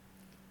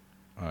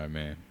right,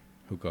 man.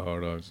 Hookah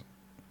Hard Dogs.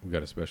 We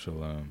got a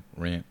special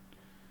rant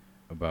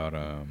about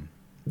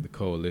the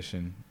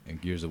Coalition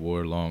and Gears of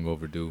War. Long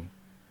overdue.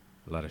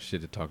 A lot of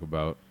shit to talk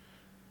about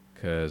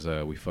because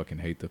we fucking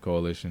hate the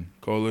Coalition.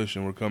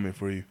 Coalition, we're coming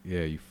for you.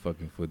 Yeah, you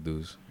fucking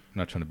footloose. I'm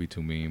not trying to be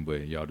too mean,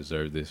 but y'all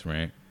deserve this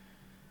rant.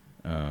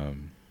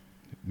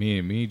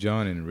 Me,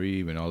 John, and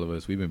Reeb, and all of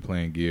us, we've been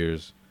playing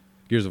Gears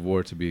of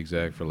War to be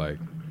exact, for like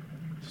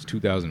since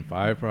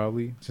 2005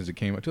 probably, since it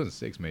came out,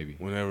 2006 maybe.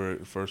 Whenever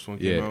the first one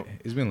came out.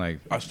 It's been like.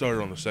 I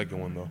started on the second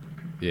one though.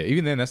 Yeah,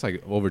 even then, that's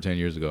like over 10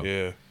 years ago.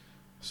 Yeah.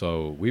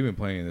 So we've been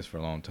playing this for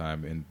a long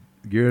time, and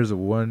Gears of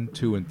 1,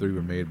 2, and 3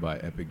 were made by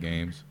Epic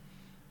Games,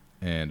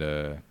 and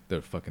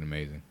they're fucking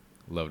amazing.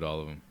 Loved all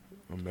of them.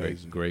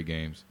 Amazing. Great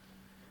games.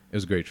 It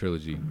was a great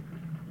trilogy,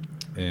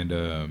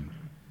 and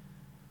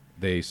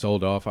they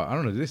sold off. I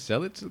don't know. Did they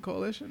sell it to the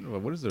Coalition? Or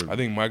what is their? I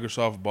think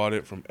Microsoft bought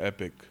it from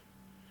Epic,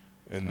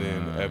 and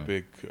then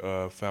Epic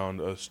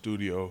found a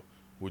studio,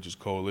 which is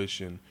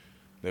Coalition.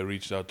 They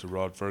reached out to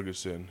Rod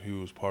Ferguson,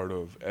 who was part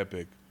of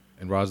Epic.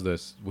 And Rod's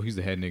he's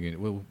the head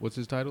nigga. What's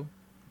his title?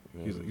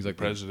 He's like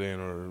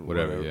president or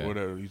whatever.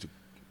 Whatever.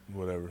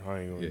 Whatever. I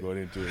ain't gonna go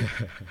into it.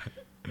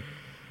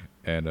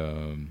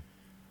 And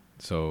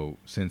so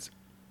since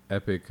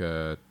Epic's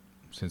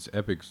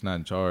not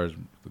in charge,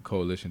 the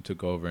Coalition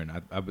took over,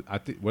 and I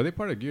think, were they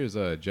part of Gears?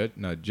 I think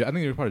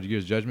they were part of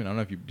Gears Judgment. I don't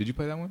know if did you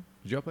play that one?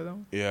 Did y'all play that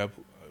one? Yeah,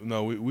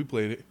 no, we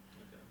played it.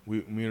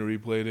 Me and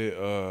Reed played it.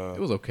 It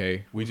was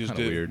okay. We just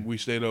did. Weird. We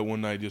stayed up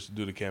one night just to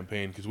do the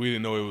campaign because we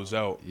didn't know it was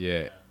out.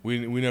 Yeah. We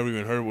never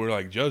even heard. We're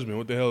like, Judgment.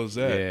 What the hell is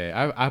that?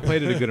 Yeah, I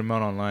played it a good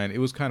amount online. It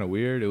was kind of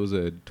weird. It was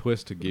a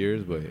twist to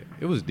Gears, but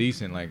it was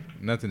decent. Like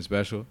nothing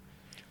special.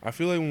 I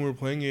feel like when we were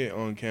playing it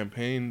on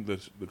campaign,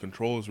 the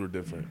controls were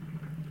different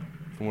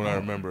from what I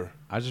remember.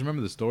 I just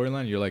remember the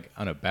storyline. You're like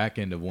on a back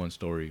end of one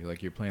story.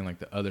 Like you're playing like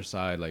the other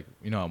side. Like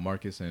you know how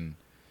Marcus and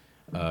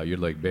you're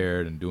like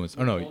Baird and doing.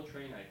 Oh no.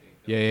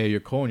 Yeah, you're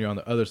Cole and you're on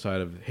the other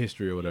side of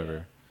history or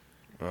whatever.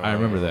 I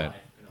remember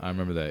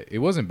that. It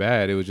wasn't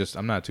bad. It was just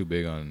I'm not too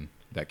big on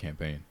that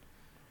campaign.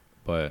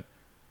 But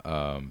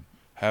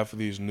half of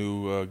these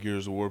new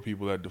Gears of War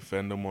people that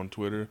defend them on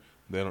Twitter,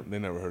 they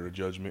never heard of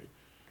Judgment.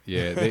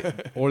 Yeah,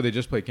 they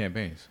just play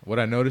campaigns. What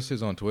I noticed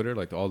is on Twitter,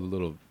 like all the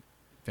little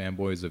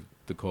fanboys of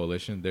the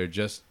Coalition, they're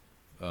just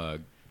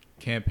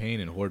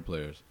campaign and horde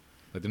players.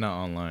 Like they're not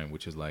online,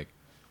 which is like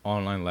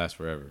online lasts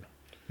forever.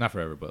 Not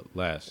forever, but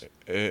lasts.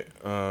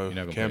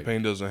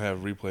 Campaign doesn't have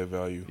replay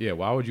value. Yeah,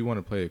 why would you want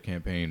to play a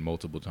campaign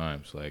multiple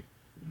times? Like,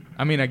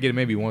 I mean, I get it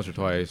maybe once or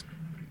twice,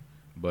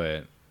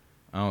 but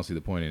I don't see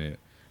the point in it.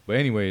 But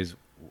anyways,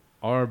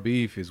 our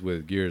beef is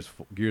with Gears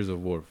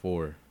of War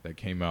 4 that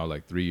came out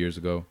like 3 years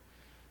ago,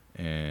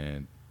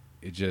 and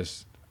it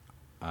just,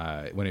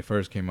 when it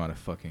first came out, I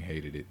fucking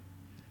hated it.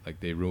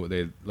 Like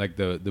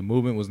the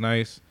movement was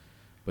nice,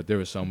 but there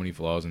were so many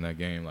flaws in that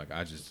game. Like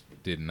I just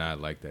did not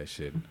like that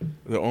shit.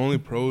 The only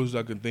pros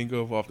I can think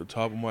of off the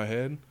top of my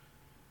head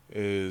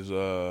is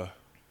the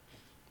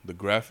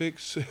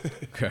graphics.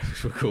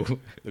 Graphics were cool.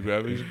 The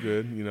graphics are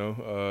good, you know,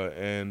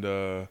 and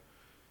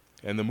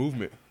the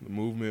movement. The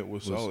movement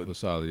was solid. Was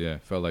solid, yeah.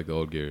 Felt like the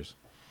old Gears.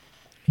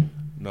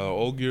 No,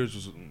 old Gears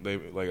was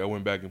I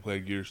went back and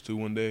played Gears 2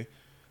 one day.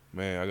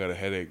 Man, I got a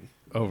headache.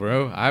 Oh,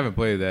 bro, I haven't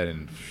played that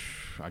in.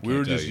 We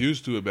were just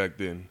used to it back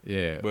then.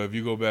 Yeah. But if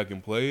you go back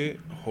and play it,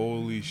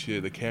 holy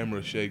shit, the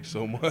camera shakes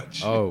so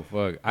much. Oh,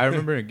 fuck. I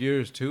remember in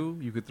Gears 2,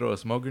 you could throw a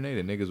smoke grenade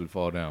and niggas would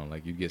fall down.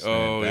 Like, you'd get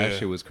slammed. That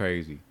shit was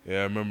crazy.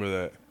 Yeah, I remember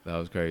that. That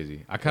was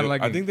crazy. I kind of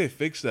like I think they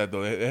fixed that,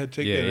 though. They had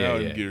taken it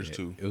out in Gears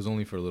 2. It was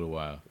only for a little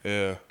while.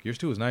 Yeah. Gears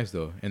 2 was nice,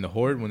 though. And the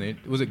Horde,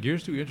 was it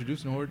Gears 2 you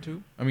introduced in Horde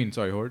 2?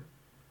 Horde?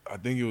 I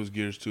think it was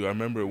Gears 2. I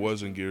remember it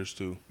was in Gears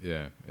 2.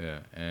 Yeah.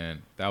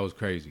 And that was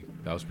crazy.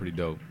 That was pretty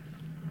dope.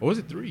 Or was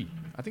it 3?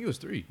 I think it was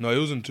 3. No, it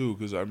was in 2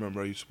 because I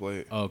remember I used to play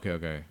it. Oh,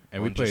 okay.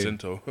 And we played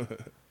Jacinto.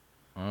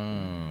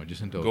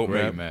 Jacinto. Goat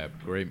great map.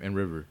 Great, and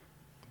River.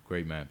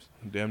 Great maps.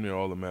 Damn near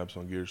all the maps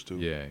on Gears 2.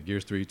 Yeah,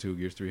 Gears 3 too.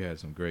 Gears 3 had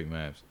some great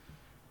maps.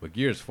 But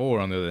Gears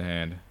 4, on the other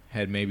hand,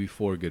 had maybe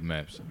 4 good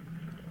maps.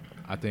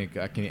 I think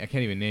I can't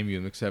even name you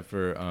them except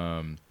for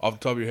off the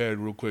top of your head,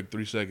 real quick,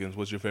 3 seconds.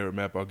 What's your favorite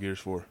map on Gears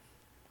 4?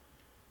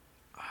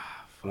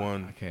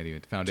 One. I can't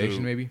even. Foundation,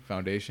 2. Maybe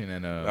Foundation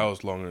and that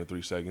was longer than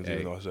 3 seconds,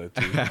 even though I said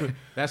 2.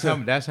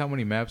 that's how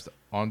many maps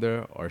on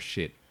there are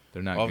shit.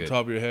 They're not off good. The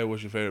top of your head,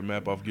 what's your favorite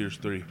map off Gears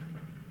 3?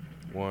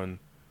 1,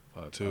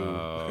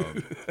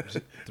 2.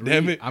 3?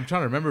 Damn it! I'm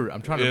trying to remember.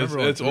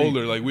 It's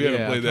older. Like we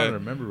haven't played that. I'm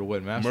trying to remember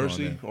what maps.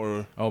 Mercy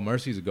or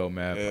Mercy's a go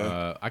map.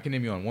 Yeah. I can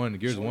name you on one.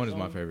 Gears 1 is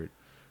my favorite.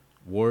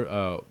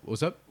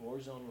 What's up?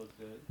 Warzone was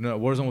good. No,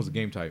 Warzone was the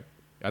game type.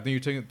 I think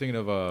you're thinking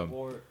of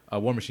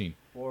War Machine.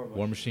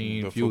 War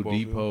Machine, Fuel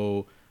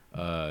Depot,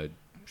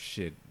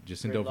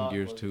 Jacinto from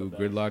Gears 2.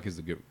 Gridlock is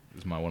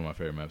one of my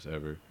favorite maps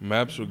ever.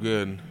 Maps were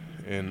good,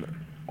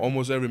 and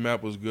almost every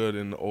map was good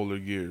in the older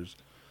Gears.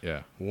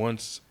 Yeah.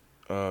 Once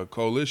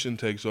Coalition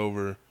takes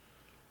over,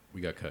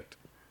 we got cut.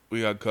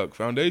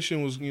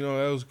 Foundation was,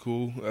 that was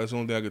cool. That's the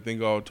only thing I could think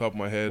of off the top of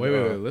my head.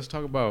 Wait. Let's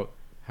talk about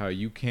how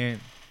you can't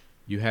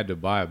you had to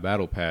buy a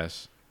battle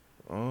pass,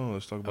 Oh,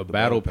 let's talk about a the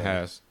battle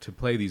pass to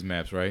play these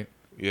maps, right?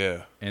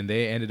 Yeah. And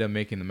they ended up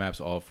making the maps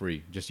all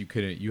free. Just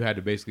you had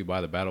to basically buy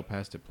the battle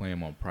pass to play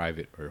them on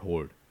private or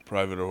horde.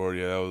 Private or horde,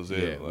 yeah, that was it.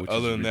 Yeah, Like, which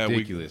other is than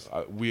ridiculous.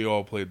 that, we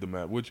all played the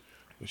map. Which,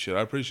 shit,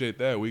 I appreciate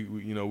that. We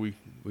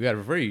got it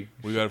for free.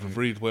 we got it for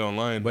free to play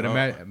online. But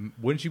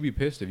wouldn't you be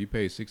pissed if you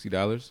paid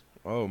 $60?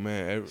 Oh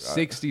man,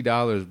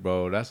 $60,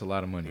 bro. That's a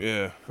lot of money.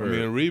 Yeah, For- I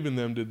mean, Reeve and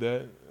them did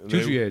that. And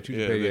Chuchi they-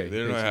 paid, they- yeah,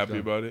 they're he not paid happy $60.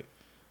 about it.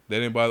 They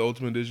didn't buy the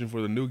Ultimate Edition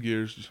for the new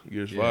Gears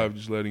Yeah. 5.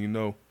 Just letting you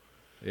know.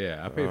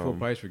 Yeah, I paid full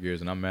price for Gears,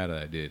 and I'm mad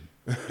that I did.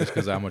 Just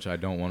because how much I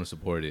don't want to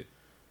support it.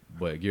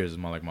 But Gears is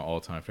my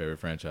all-time favorite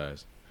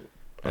franchise.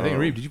 I think,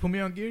 Reeve, did you put me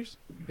on Gears?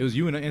 It was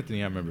you and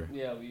Anthony, I remember.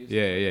 Yeah, we used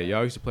Yeah, to. yeah.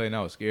 Y'all used to play, and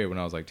I was scared when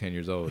I was like 10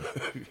 years old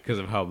because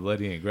of how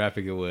bloody and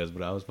graphic it was,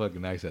 but I was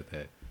fucking nice at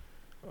that.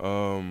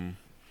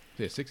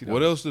 Yeah, $60.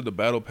 What else did the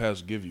Battle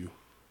Pass give you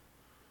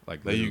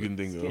Like that you literally.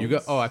 can think of? You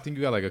got? Oh, I think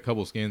you got like a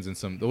couple skins and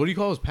some. What do you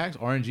call those packs?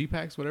 RNG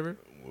packs, whatever.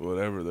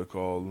 Whatever they're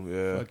called,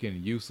 yeah.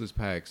 Fucking useless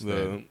packs.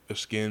 that, The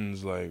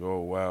skins, like,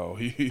 oh wow.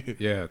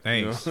 yeah,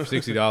 thanks. You know?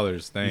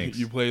 $60. Thanks.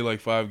 You play like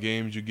 5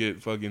 games, you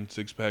get fucking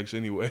 6 packs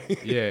anyway.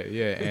 Yeah,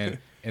 yeah,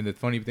 and the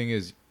funny thing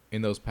is,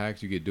 in those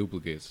packs you get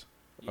duplicates,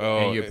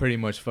 Oh, and you're pretty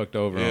much fucked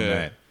over on yeah,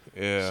 that.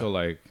 yeah. So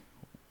like,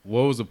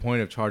 what was the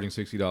point of charging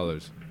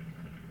 $60?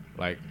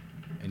 Like,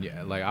 and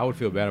yeah, like I would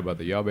feel bad about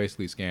that. Y'all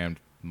basically scammed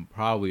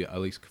probably at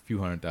least a few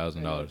 $100,000.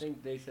 And I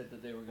think they said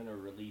that they were gonna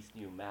release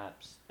new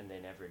maps, and they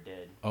never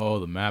did. Oh,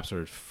 the maps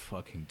are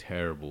fucking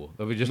terrible.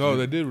 They just No,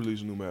 they did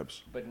release new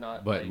maps. But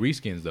not. but like,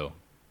 reskins though.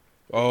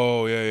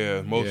 Oh yeah,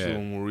 yeah. Most Yeah. of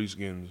them were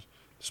reskins.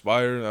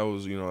 Spire, that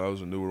was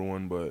a newer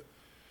one, but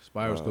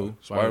Spire was cool.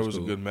 Spire was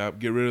cool. a good map.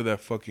 Get rid of that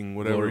fucking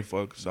whatever Glory. the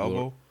fuck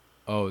Salvo.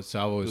 Oh,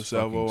 Salvo The is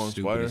Salvo fucking on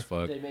stupid Spire? as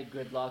fuck. They made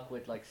Gridlock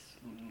with like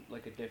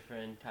a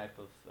different type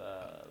of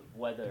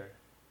weather.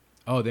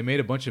 Oh, they made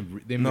a bunch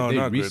of they No, they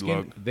not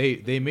reskinned.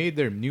 They made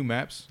their new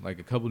maps, like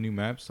a couple new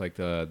maps, like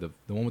the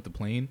one with the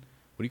plane.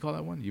 What do you call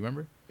that one? Do you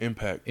remember?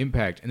 Impact.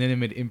 Impact, and then they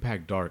made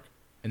Impact Dark.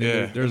 And then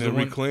Yeah, there's and the then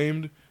one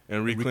reclaimed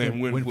and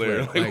reclaimed Wind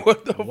Flare. Like, Like,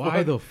 what the why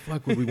fuck? the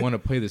fuck would we want to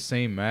play the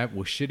same map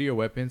with shittier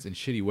weapons and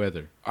shitty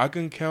weather? I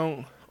can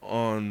count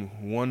on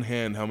one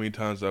hand how many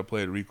times I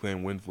played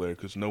Reclaim Wind Flare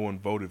because no one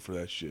voted for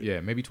that shit.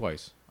 Yeah, maybe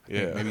twice. I think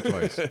Yeah. maybe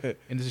twice.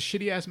 And it's a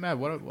shitty ass map.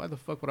 Why the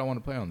fuck would I want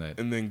to play on that?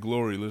 And then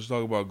Glory. Let's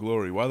talk about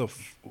Glory. What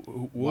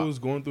Why- was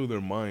going through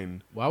their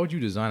mind? Why would you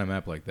design a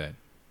map like that?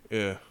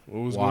 Yeah.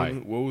 Why?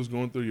 What was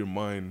going through your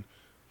mind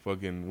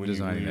fucking when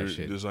Designing you that were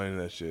shit. designing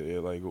that shit? Yeah,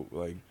 like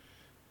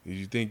did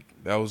you think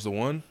that was the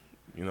one?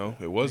 You know,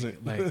 it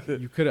wasn't. Like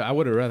you could. I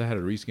would have rather had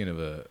a reskin of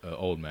a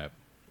old map.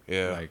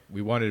 yeah. Like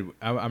we wanted.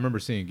 I remember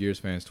seeing Gears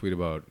fans tweet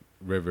about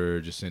River,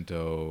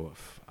 Jacinto.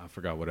 I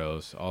forgot what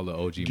else. All the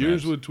OG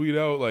Gears maps. would tweet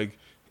out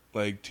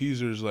like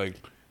teasers like,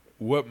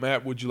 what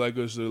map would you like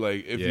us to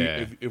like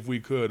if we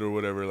could or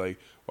whatever? Like,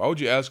 why would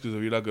you ask us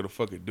if you're not gonna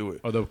fucking do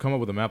it? Or they'll come up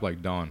with a map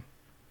like Dawn.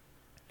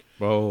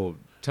 Bro,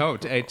 tell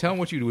them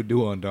what you would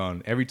do on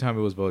Dawn every time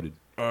it was voted.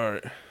 All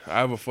right, I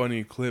have a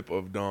funny clip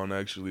of Dawn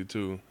actually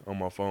too on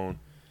my phone.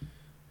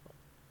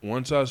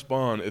 Once I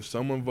spawn, if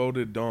someone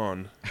voted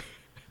Dawn,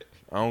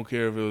 I don't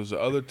care if it was the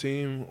other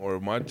team or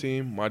my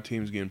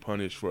team's getting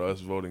punished for us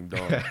voting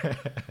Dawn.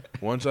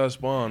 Once I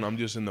spawn, I'm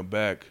just in the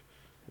back,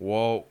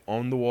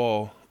 on the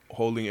wall,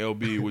 holding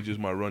LB, which is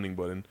my running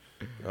button,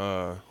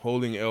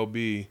 holding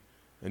LB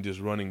and just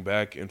running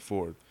back and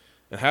forth.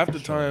 And half the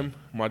time,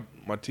 my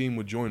team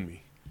would join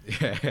me.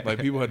 Like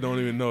people that don't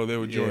even know they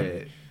would join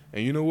me.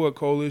 And you know what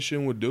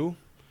Coalition would do?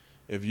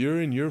 If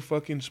you're in your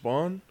fucking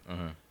spawn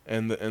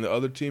and the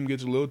other team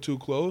gets a little too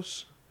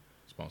close,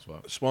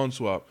 spawn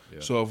swap. Yeah.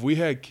 So if we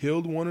had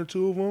killed one or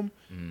two of them,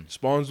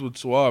 spawns would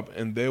swap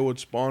and they would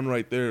spawn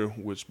right there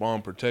with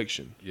spawn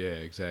protection. Yeah,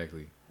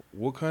 exactly.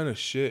 What kind of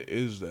shit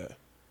is that?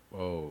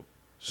 Oh,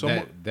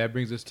 Someone, that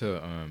brings us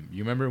to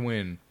you remember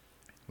when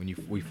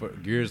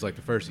Gears like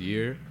the first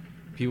year,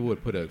 people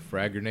would put a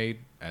frag grenade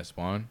at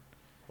spawn,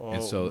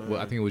 and so man. well,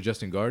 I think it was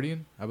Justin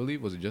Guardian. I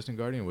believe was it Justin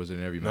Guardian? Or was it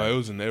in every map? No, it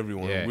was in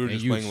everyone. Yeah, We were and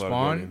just you playing a lot of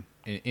spawn Guardian.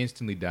 and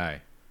instantly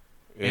die.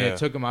 Yeah. And it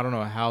took them I don't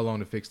know how long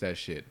to fix that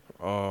shit.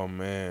 Oh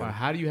man, Wow,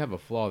 how do you have a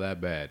flaw that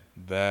bad?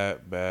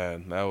 that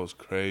bad. That was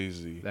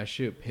crazy. That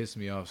shit pissed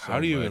me off so How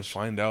do you even much.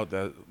 find out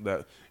that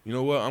you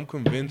know what? I'm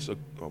convinced.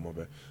 Oh my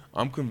bad.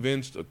 I'm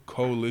convinced a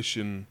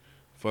Coalition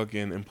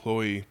fucking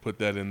employee put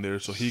that in there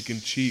so he can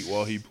cheat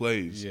while he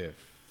plays. Yeah,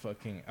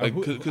 fucking. Like,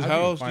 because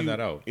how else find do you, that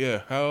out?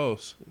 Yeah, how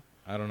else?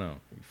 I don't know.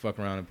 You fuck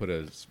around and put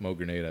a smoke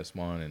grenade at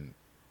spawn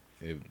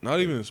and Not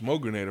even a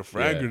smoke grenade, a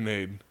frag Yeah.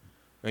 grenade.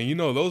 And you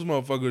know those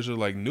motherfuckers are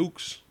like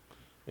nukes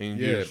in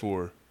Yeah. Gears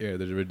 4. Yeah,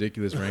 there's a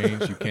ridiculous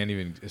range. You can't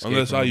even escape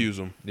Unless from I them. use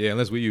them. Yeah,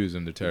 unless we use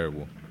them, they're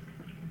terrible.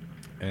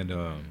 And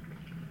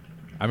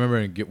I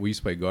remember we used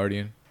to play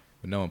Guardian,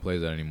 but no one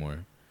plays that anymore.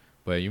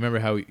 But you remember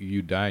how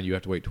you die and you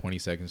have to wait 20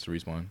 seconds to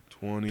respawn?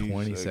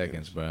 20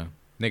 seconds, bro.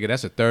 Nigga,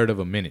 that's a third of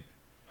a minute.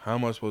 How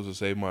am I supposed to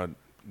save my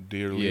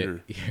dear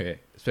leader? Yeah,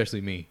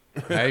 especially me.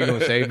 How you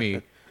gonna save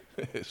me?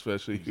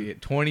 Especially you. Yeah,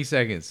 20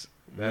 seconds.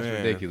 That's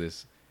Man.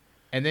 ridiculous.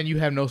 and then you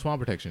have no spawn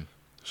protection.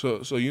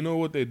 So you know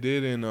what they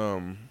did in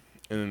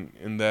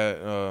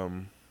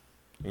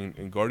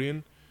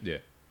Guardian? Yeah.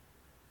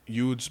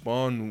 You would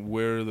spawn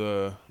where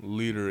the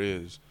leader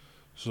is.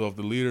 So if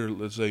the leader,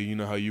 let's say, you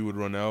know how you would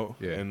run out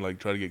Yeah. and like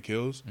try to get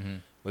kills. Mm-hmm.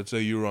 Let's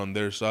say you were on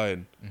their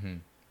side, Mm-hmm.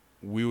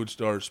 we would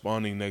start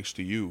spawning next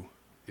to you.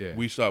 Yeah.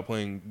 We stopped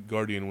playing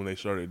Guardian when they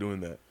started doing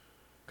that.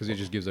 Because it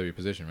just gives up your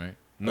position, right?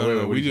 No, Oh, wait, no,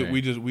 what we are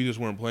you we just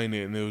weren't playing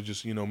it, and it was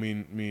just, you know, me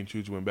and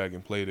Chooch went back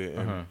and played it,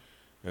 and Uh-huh.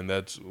 and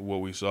that's what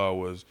we saw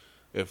was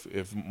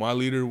if my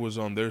leader was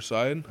on their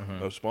side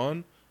Uh-huh. of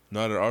spawn,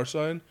 not at our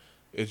side,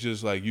 it's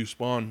just like you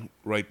spawn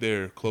right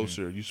there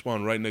closer. You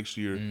spawn right next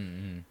to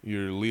Mm-hmm.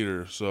 your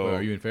leader. So Well,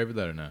 are you in favor of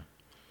that or not?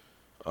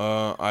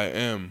 I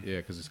am. Yeah,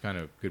 because it's kind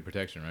of good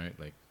protection, right?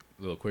 Like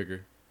a little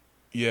quicker.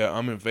 Yeah,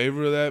 I'm in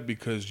favor of that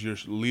because your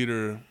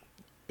leader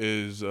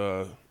is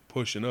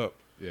pushing up.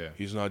 Yeah.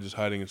 He's not just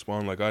hiding in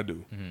spawn like I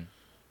do.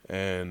 Mm-hmm.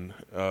 And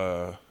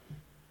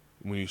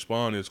when you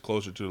spawn, it's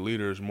closer to the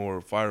leader. It's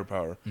more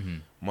firepower. Mm-hmm.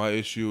 My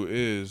issue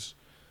is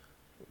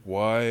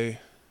why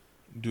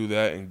do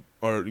that?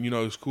 Or, you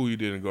know, it's cool you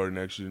did in Guardian,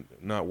 actually.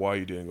 Not why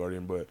you did in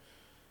Guardian, but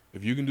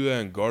if you can do that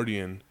in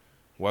Guardian,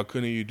 why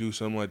couldn't you do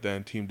something like that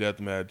in Team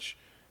Deathmatch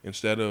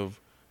instead of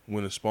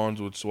when the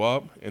spawns would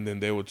swap and then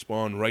they would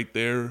spawn right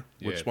there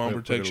with spawn put it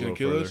a protection and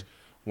little kill us?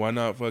 Why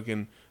not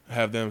fucking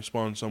have them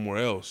spawn somewhere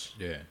else?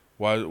 Yeah.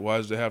 Why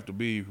does it have to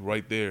be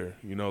right there?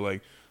 You know,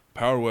 like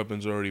power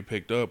weapons are already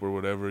picked up or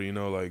whatever, you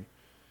know, like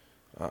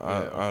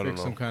I don't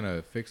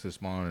know. Fix the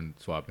spawn and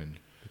swapping,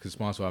 because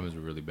spawn swappings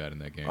were really bad in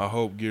that game. I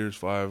hope Gears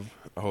 5,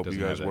 I hope Doesn't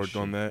you have guys that worked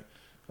on shit. that.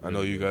 I know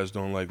Really you good. guys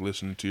don't like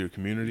listening to your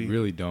community,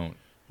 Really don't.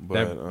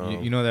 but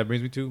You know what that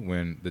brings me to?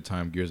 When the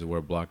time Gears of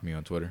War blocked me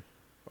on Twitter.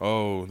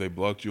 oh, they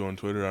blocked you on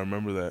Twitter. I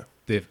remember that.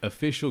 The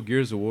official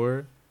Gears of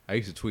War, I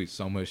used to tweet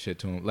so much shit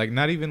to him. Like,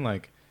 not even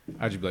like,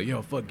 I'd just be like,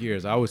 yo, fuck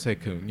Gears. I always say,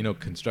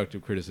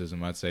 constructive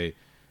criticism. I'd say,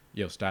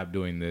 yo, stop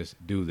doing this,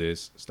 do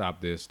this,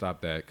 stop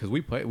that. Because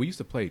we used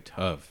to play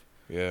tough.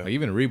 Yeah, Like,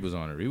 even Reeb was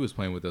on it. Reeb was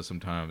playing with us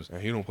sometimes.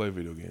 and he don't play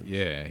video games.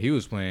 Yeah, he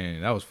was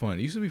playing. That was fun.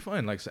 It used to be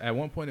fun. Like, at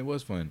one point, it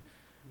was fun.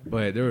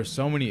 But there were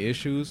so many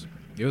issues.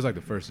 It was like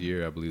the first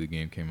year, I believe, the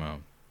game came out.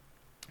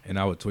 And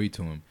I would tweet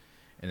to him.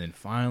 And then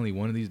finally,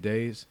 one of these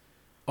days,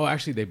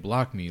 actually, they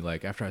blocked me,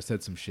 like, after I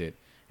said some shit.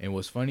 And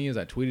what's funny is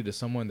I tweeted to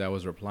someone that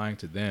was replying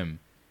to them,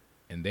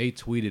 and they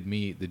tweeted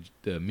me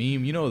the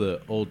meme. You know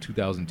the old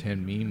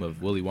 2010 meme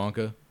of Willy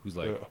Wonka, who's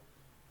like,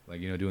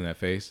 doing that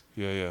face?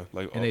 Yeah.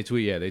 Like, And they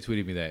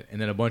tweeted me that.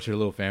 And then a bunch of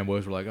little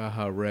fanboys were like,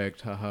 aha,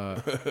 wrecked, haha.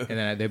 And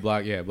then they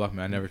blocked me.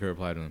 I never could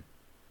reply to them.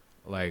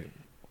 Like,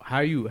 how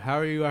are you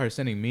out here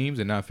sending memes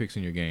and not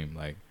fixing your game?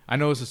 Like, I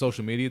know it's a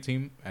social media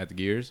team at the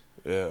Gears,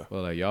 yeah.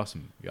 but like y'all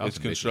some It's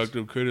bitches.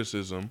 constructive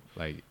criticism.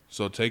 Like,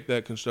 So take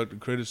that constructive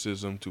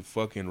criticism to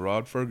fucking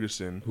Rod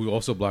Ferguson, who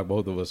also blocked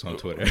both of us on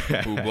Twitter.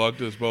 who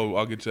blocked us both.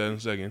 I'll get to that in a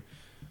second.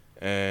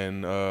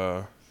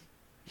 And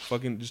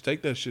fucking just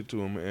take that shit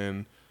to him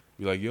and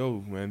be like,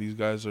 yo, man, these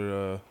guys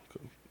are,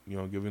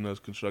 giving us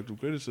constructive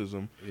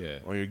criticism Yeah,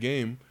 on your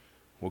game.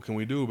 What can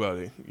we do about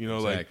it? You know,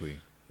 exactly.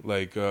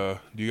 like, do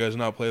you guys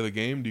not play the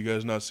game? Do you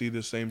guys not see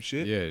the same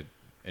shit? Yeah,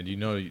 and you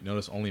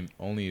notice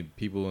only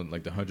people,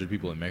 like the 100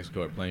 people in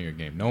Mexico are playing your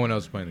game. No one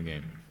else is playing the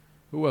game.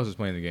 Who else is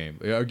playing the game?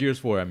 Gears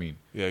 4, I mean.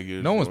 Yeah,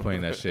 Gears No one's 4.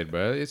 playing that shit,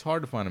 bro. It's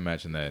hard to find a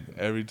match in that.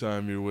 Every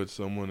time you're with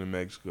someone in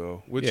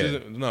Mexico, which Yeah.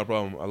 isn't, it's not a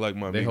problem. I like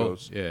my They hold,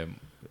 amigos. yeah.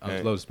 I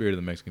And- love the spirit of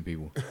the Mexican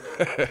people.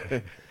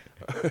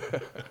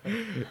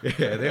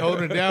 Yeah, they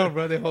holding it down,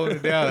 bro. They holding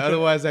it down.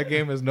 Otherwise, that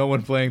game has no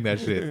one playing that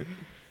shit.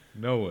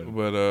 No one.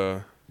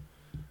 But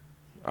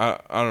I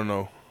don't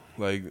know,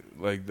 like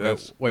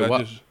that's Wait, that why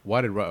just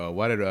why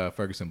did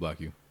Ferguson block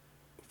you?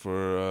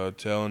 for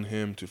telling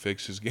him to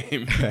fix his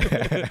game.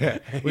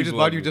 We just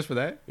blocked you just for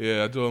that?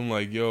 Yeah, I told him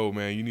like, yo,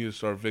 man, you need to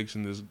start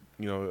fixing this.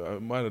 You know, I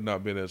might have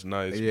not been as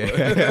nice. Yeah,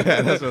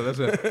 but that's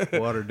a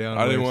watered down.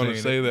 I way didn't of want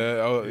to saying say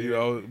it.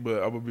 that.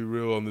 But I'm gonna be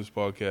real on this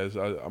podcast.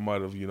 I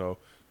might have,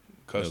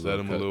 cussed at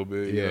him a little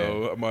bit.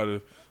 Yeah.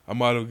 I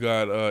might have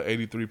got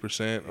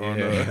 83% on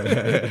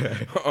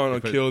Yeah. on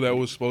a kill that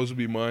was supposed to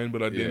be mine,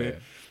 but I didn't. Yeah.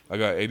 I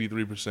got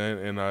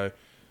 83%, and I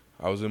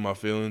was in my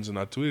feelings, and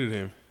I tweeted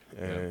him,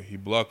 and Yeah. he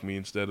blocked me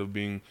instead of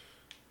being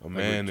a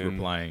man and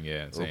replying,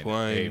 and saying,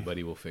 replying. "Hey,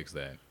 buddy, we'll fix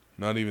that."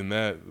 not even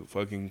that.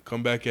 Fucking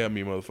come back at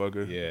me,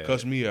 motherfucker. Yeah.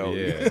 Cuss me out.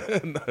 Yeah.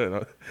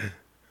 No.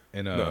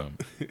 And No.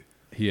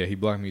 he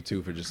blocked me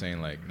too for just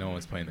saying like no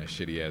one's playing that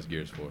shitty ass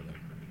Gears 4. Like,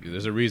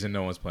 there's a reason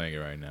no one's playing it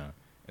right now.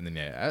 And then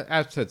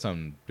I said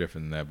something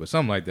different than that, but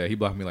something like that. He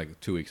blocked me like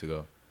 2 weeks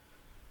ago.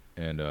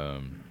 And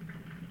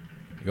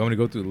you want me to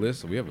go through the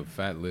list? We have a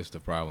fat list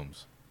of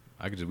problems.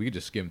 We could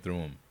just skim through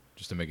them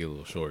just to make it a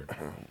little short.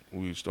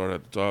 We start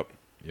at the top.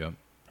 Yep.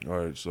 All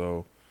right,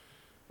 so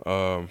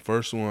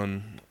first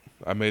one,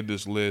 I made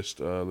this list.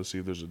 Let's see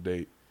if there's a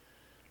date.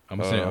 I'm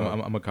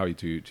gonna copy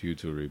to you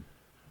too, Reeb.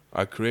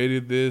 I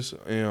created this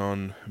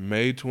on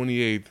May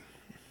 28th,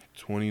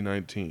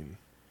 2019.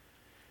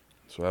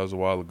 So that was a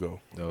while ago.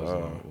 That was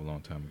a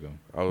long time ago.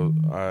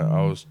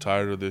 I was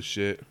tired of this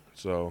shit.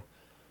 So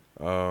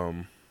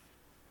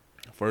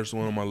first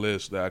one on my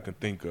list that I can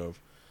think of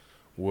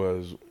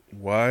was,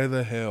 why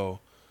the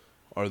hell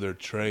are there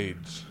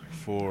trades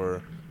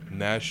for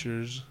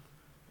Nashers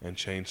and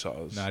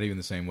chainsaws? Not even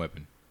the same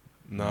weapon.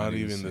 Not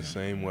even the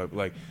same weapon.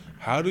 Like,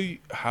 how do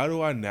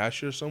I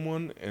Nasher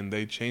someone and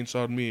they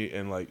chainsawed me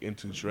and like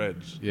into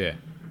shreds? Yeah.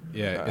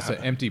 Yeah, it's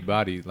an empty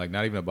body. Like,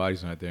 not even a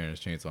body's not there and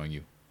it's chainsawing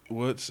you.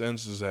 What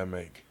sense does that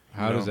make?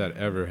 How does that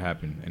ever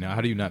happen? And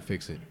how do you not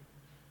fix it?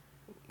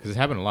 Because it's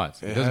happened a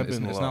lot. It happens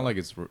a It's lot. not like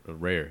it's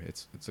rare.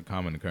 It's a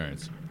common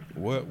occurrence.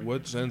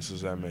 What sense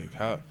does that make?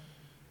 How?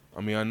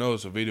 I mean, I know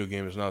it's a video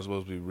game. It's not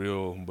supposed to be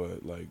real,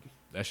 but like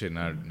That shit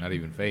not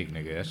even fake,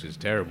 nigga. That's just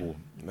terrible.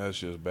 that's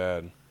just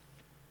bad.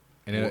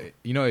 And it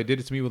did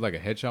it to me with like a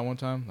headshot one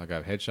time. Like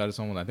I headshotted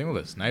someone, I think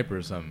with a sniper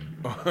or something,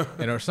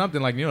 or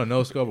something like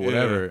no scope or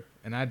whatever. Yeah.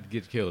 And I'd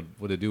get killed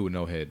with a dude with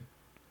no head,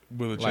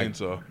 With a like,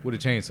 chainsaw. With a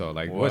chainsaw,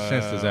 like what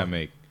sense does that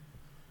make?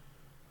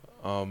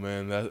 Oh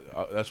man,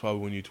 that's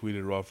probably when you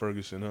tweeted Raw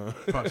Ferguson, huh?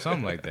 Probably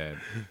something like that.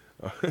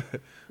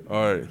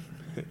 All right.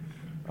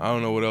 I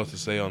don't know what else to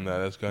say on that.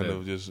 That's kind Yeah.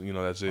 of just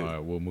that's it. All right,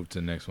 we'll move to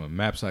the next one.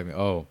 Map cycling.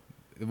 Oh,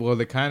 well,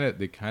 they kind of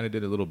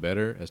did a little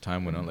better as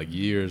time went on, like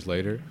years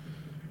later.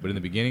 But in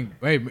the beginning,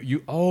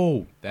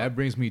 that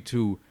brings me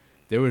to,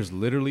 there was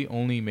literally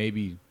only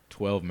maybe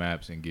 12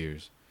 maps in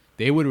Gears.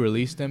 They would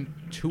release them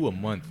 2 a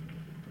month,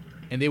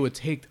 and they would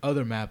take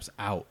other maps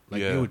out.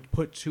 Like they would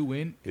put 2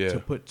 in to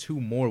put 2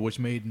 more, which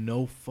made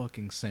no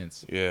fucking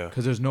sense. Yeah.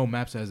 Because there's no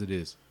maps as it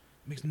is.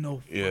 It makes no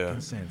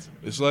fucking sense.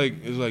 It's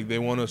like they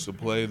want us to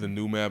play the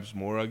new maps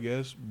more, I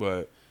guess,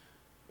 but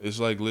it's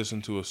like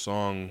listen to a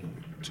song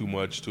too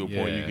much to a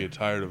point you get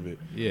tired of it.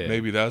 Yeah.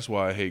 Maybe that's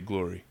why I hate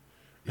Glory.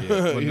 Yeah.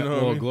 Well, You know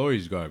what I mean?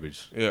 Glory's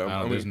garbage. Yeah,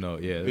 I I there's mean- no,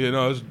 yeah.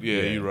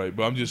 You're right.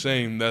 But I'm just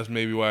saying that's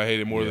maybe why I hate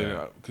it more than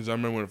Yeah. because I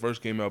remember when it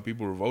first came out,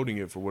 people were voting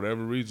it for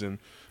whatever reason.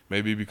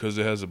 Maybe because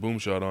it has a boom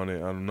shot on it.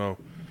 I don't know.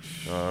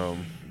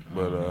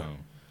 But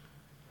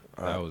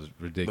that was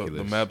ridiculous.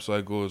 the map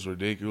cycle is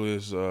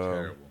ridiculous.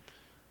 Terrible.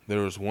 There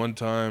was one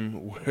time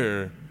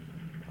where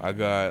I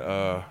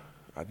got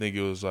I think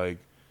it was like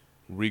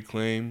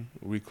Reclaim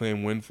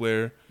Wind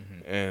Flare,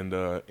 and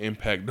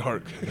Impact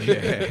Dark.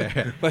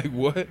 Yeah. Like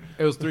what?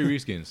 It was 3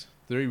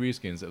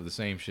 reskins of the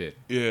same shit.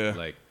 Yeah.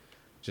 Like,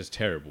 just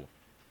terrible.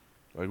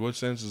 Like what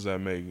sense does that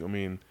make? I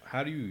mean,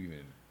 How do you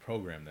even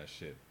program that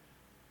shit?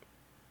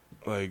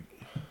 like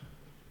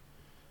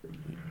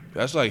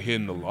that's like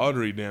hitting the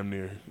lottery damn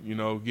near.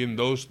 Getting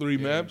those 3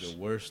 maps. The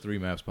worst 3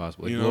 maps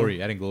possible. Like You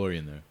know? adding Glory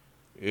in there.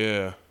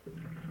 Yeah.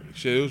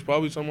 Shit, it was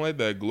probably something like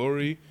that.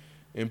 Glory,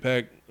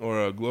 Impact,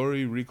 or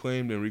Glory,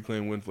 Reclaimed, and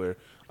Reclaim Wind Flare.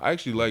 I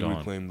actually like Dawn.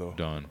 Reclaim though.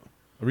 Dawn.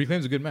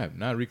 Reclaim's a good map.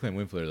 Not Reclaim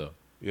Wind Flare, though.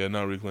 Yeah,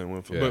 not Reclaim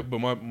Wind Flare. Yeah. But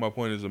my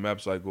point is the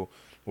map cycle.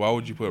 Why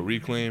would you put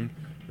Reclaim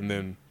and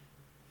then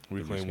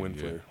Reclaim Wind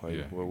yeah, Flare? Like,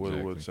 yeah, what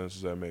exactly. sense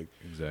does that make?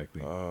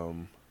 Exactly.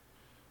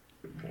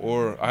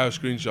 Or I have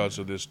screenshots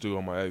of this too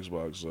on my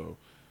Xbox. So,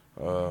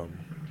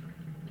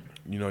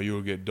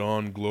 you'll get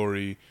Dawn,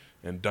 Glory,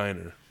 and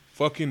Diner.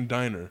 Fucking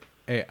Diner.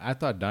 Hey, I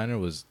thought Diner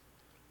was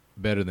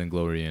better than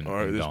Glory and All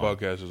right, and this Dawn.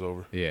 podcast is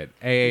over. Yeah.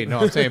 Hey, no,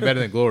 I'm saying better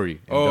than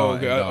Glory. And Dawn,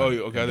 Okay. and Dawn,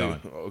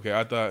 Okay.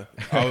 and Dawn.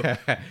 I thought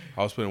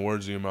I was putting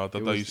words in your mouth. I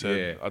It thought you was-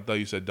 said yeah. I thought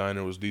you said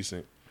Diner was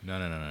decent. No.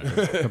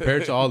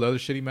 Compared to all the other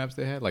shitty maps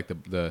they had, like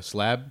the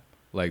slab,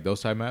 like those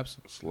type maps,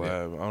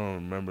 Slab. I don't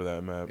remember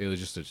that map. it was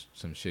just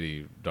some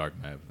shitty dark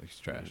map. Like, it's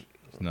trash.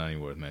 It's not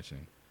even worth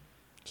mentioning.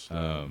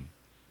 Slab.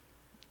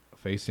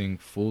 Facing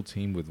full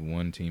team with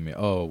one teammate.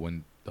 Oh,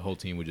 when the whole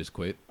team would just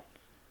quit,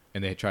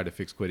 and they tried to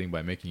fix quitting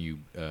by making you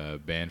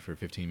banned for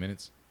 15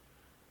 minutes.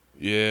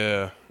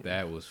 Yeah.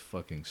 That was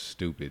fucking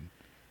stupid.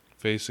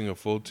 Facing a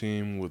full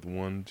team with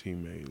one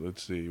teammate.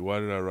 Let's see. Why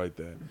did I write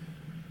that?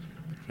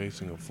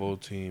 Facing a full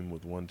team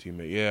with one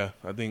teammate. Yeah,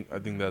 I think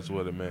that's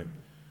what it meant.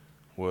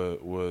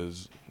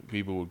 Was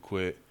people would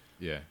quit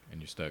Yeah,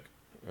 and you're stuck.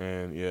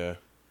 and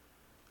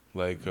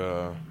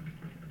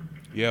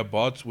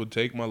bots would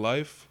take my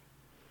life.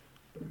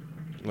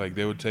 Like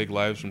they would take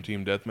lives from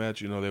Team Deathmatch.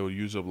 They would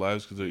use up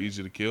lives because they're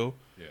easy to kill.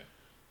 Yeah.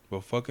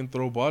 But fucking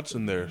throw bots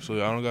in there, so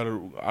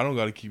I don't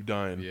gotta keep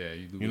dying. Yeah,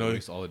 you know-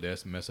 waste all the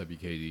deaths, mess up your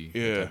KD.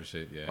 Yeah. That type of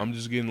shit. Yeah. I'm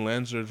just getting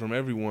Lancered from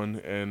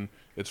everyone, and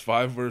it's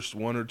 5 versus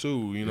 1 or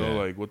 2. Yeah.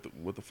 Like what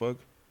the fuck?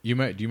 Do you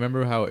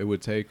remember how it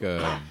would take?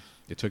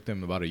 It took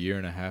them about a year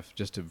and a half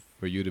just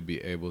for you to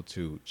be able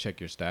to check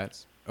your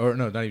stats, or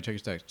no, not even check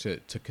your stats,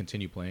 to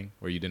continue playing,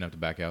 where you didn't have to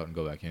back out and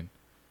go back in.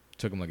 It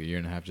took them like a year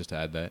and a half just to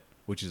add that,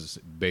 which is a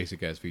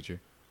basic ass feature.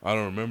 I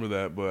don't remember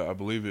that, but I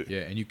believe it.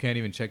 Yeah, and you can't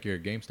even check your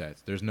game stats.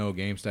 There's no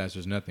game stats.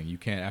 There's nothing. You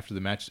can't after the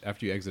match,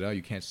 after you exit out,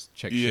 you can't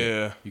check.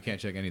 Yeah. Shit. You can't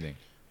check anything.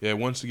 Yeah,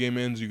 once the game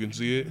ends, you can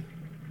see it,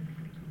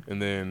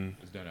 and then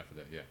It's done after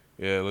that.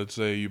 Yeah. let's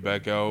say you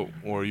back out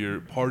or your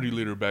party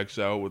leader backs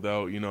out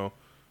without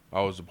I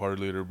was the party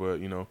leader,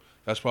 but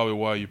that's probably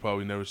why you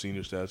probably never seen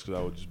your stats because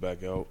I would just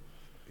back out.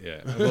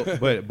 Yeah.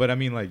 but I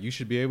mean, like, you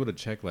should be able to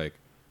check like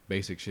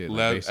basic shit.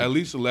 Like basic, At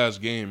least the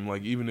last game,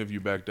 like even if you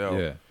backed out.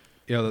 Yeah.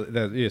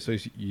 Yeah, so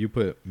you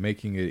put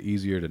making it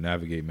easier to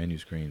navigate menu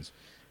screens.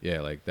 Yeah,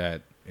 like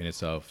that. in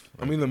itself.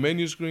 I mean, the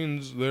menu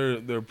screens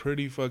they're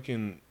pretty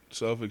fucking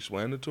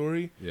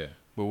self-explanatory. yeah,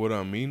 But what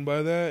I mean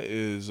by that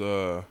is,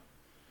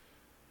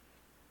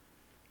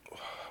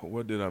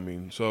 what did I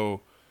mean?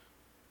 So,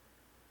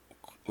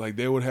 like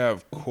they would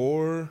have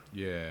core,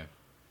 yeah.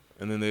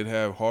 and then they'd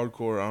have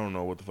hardcore. I don't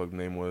know what the fuck the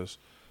name was,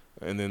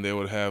 and then they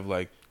would have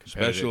like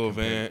special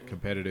event,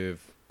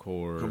 competitive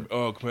core,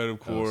 competitive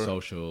core.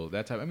 social,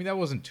 that type. I mean, that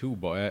wasn't too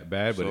bad,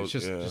 but So, it's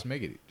just yeah. just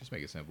make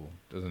it simple.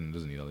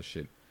 Doesn't need all this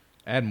shit.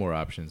 Add more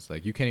options.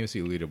 Like you can't even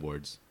see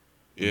leaderboards.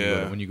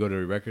 Yeah, When you go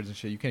to records and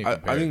shit, you can't even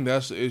compare. I think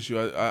that's the issue.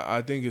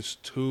 I think it's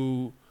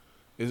too,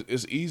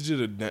 it's easy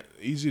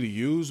to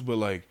use, but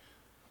like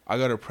I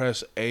gotta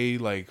press A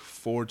like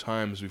 4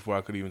 times before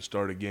I could even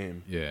start a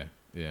game. Yeah,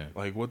 yeah.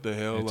 Like what the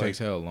hell? It Like takes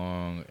hell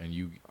long, and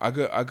you. I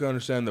could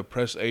understand the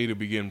press A to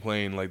begin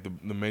playing, like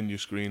the menu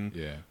screen.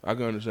 Yeah. I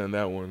can understand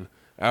that one.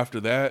 After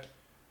that,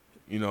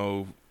 you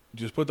know,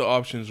 just put the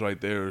options right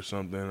there or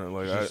something.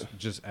 Like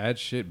Just add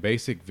shit,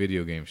 basic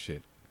video game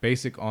shit,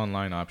 basic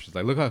online options.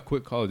 Like look how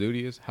quick Call of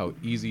Duty is, how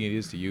easy it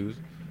is to use.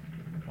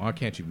 Why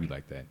can't you be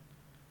like that?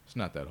 It's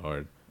not that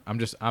hard. I'm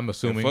and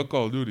assuming. fuck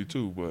Call of Duty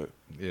too, but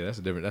Yeah, that's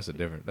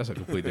a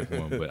completely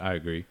different one. But I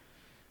agree.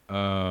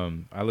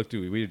 I looked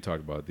through. We didn't talk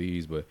about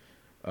these, but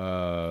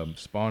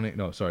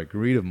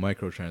greed of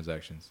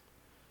microtransactions.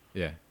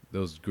 Yeah,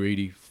 those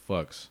greedy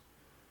fucks.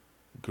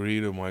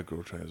 greed of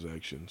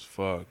microtransactions.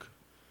 Fuck.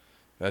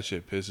 That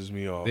shit pisses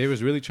me off. They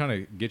was really trying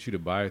to get you to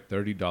buy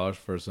 $30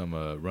 for some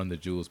Run the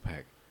Jewels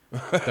pack.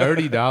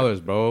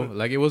 $30, bro.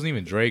 Like it wasn't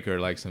even Drake or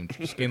like some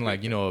skin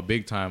like a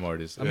big time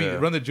artist. I Yeah.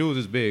 mean, Run the Jewels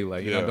is big.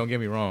 Like Yeah. don't get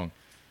me wrong,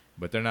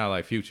 but they're not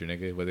like Future,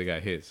 nigga. But they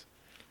got hits.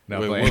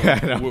 No, I'm Wait, playing.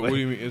 No, I'm what do playing.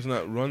 you mean? It's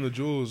not Run the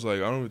Jewels. Like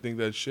I don't even think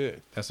that's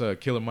shit. That's a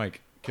Killer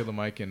Mike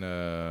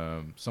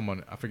and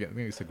someone I forget. I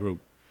think it's a group.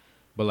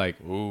 But like,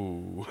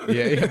 Ooh.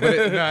 yeah,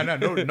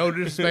 but no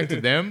disrespect to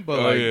them, but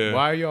Oh, like, yeah.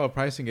 why are y'all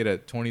pricing it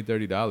at $20,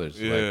 $30?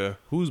 Yeah. Like,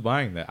 who's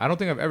buying that? I don't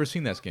think I've ever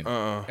seen that skin.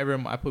 Uh-uh.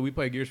 We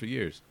played Gears for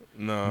years.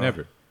 No.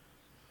 Never.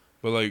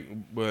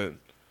 But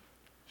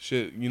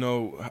shit,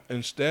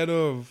 instead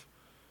of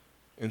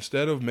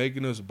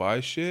making us buy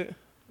shit,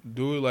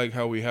 do it like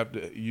how we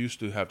used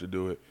to have to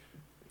do it.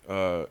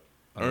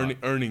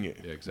 Earning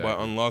it. Yeah, exactly.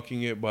 By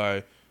unlocking it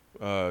by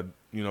I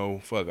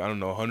don't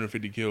know,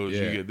 150 kills,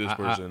 you get this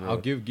person. I'll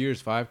give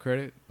Gears 5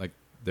 credit. Like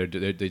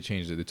they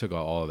changed it. They took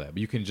out all of that.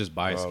 But you can just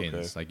buy Oh,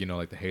 skins, okay. like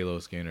like the Halo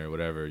skin or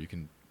whatever.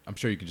 I'm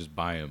sure you can just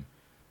buy them.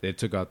 They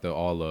took out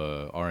all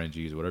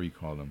RNGs, whatever you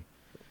call them,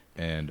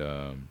 and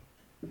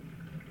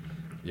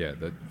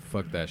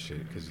fuck that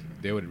shit, because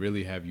they would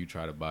really have you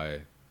try to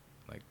buy,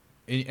 like,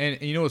 and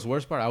you know what's the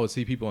worst part? I would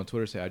see people on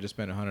Twitter say, I just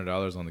spent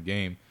 $100 on the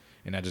game,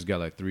 and I just got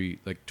like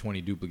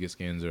 20 duplicate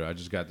skins, or I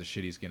just got the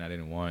shitty skin I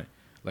didn't want.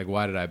 Like,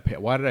 why did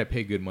I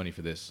pay good money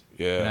for this?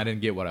 Yeah. And I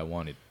didn't get what I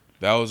wanted.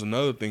 That was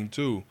another thing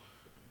too.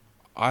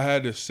 I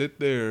had to sit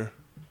there.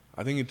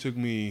 I think it took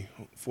me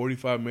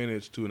 45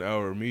 minutes to an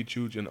hour. Me,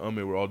 Chooch, and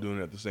Ahmed were all doing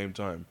it at the same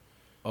time.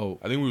 Oh,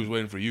 I think we was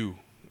waiting for you.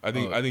 I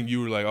think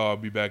you were like, oh, I'll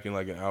be back in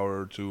like an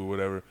hour or two or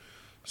whatever.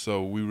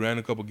 So we ran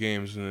a couple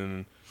games, and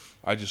then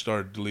I just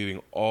started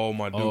deleting all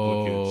my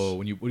duplicates. oh,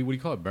 when what do you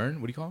call it?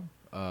 Burn? What do you call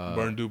them?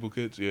 Burn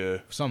duplicates, yeah.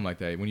 Something like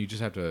that. When you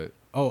just have to.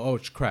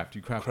 It's craft.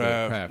 You craft.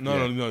 Craft.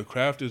 Yeah. No.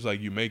 Craft is like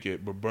you make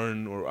it, but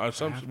burn or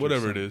Craft or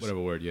whatever it is.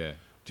 whatever word, yeah.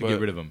 To But get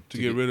rid of them. To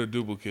get rid of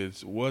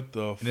duplicates. What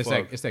the And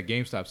fuck? it's that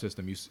GameStop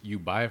system. You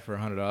buy it for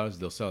 $100,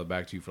 they'll sell it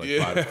back to you for like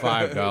Yeah.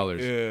 $5.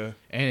 Yeah.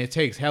 And it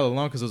takes hella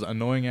long because those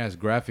annoying ass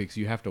graphics.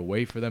 You have to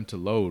wait for them to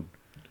load.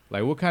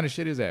 Like, what kind of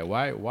shit is that?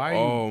 Why?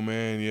 Oh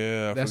man,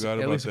 yeah, I that's forgot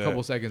at about least that. a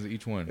couple seconds of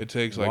each one. It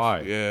takes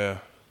Why? yeah,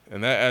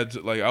 and that adds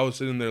like I was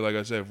sitting there like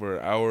I said for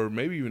an hour,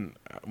 maybe even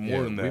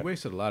more than We that,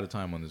 wasted a lot of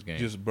time on this game.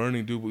 just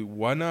burning duplicate.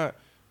 Why not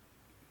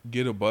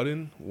get a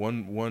button,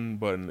 one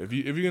button? If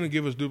you're gonna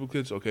give us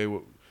duplicates, okay,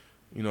 well,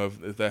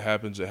 if that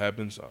happens, it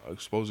happens. I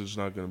suppose it's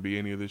not gonna be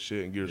any of this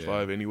shit in Gears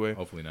 5 anyway.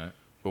 Hopefully not.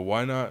 But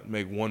why not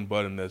make one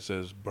button that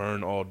says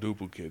burn all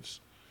duplicates?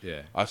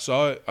 Yeah. I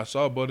saw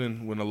a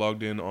button when I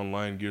logged in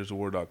online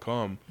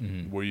gearsofwar.com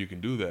Mhm. where you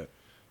can do that,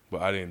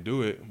 but I didn't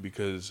do it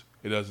because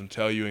it doesn't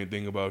tell you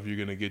anything about if you're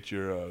gonna get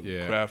your craft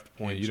Yeah,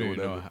 points you don't or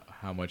even whatever. know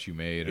how much you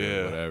made or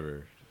Yeah.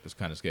 whatever. It's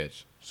kind of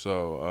sketch.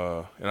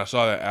 So and I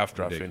saw that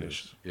after Ridiculous. I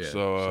finished. Yeah.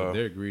 So,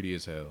 they're greedy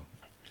as hell,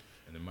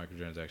 and the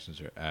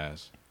microtransactions are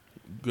ass.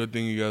 good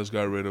thing you guys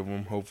got rid of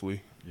them.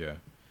 Hopefully, Yeah,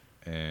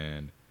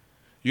 and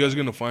you guys are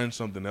gonna find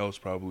something else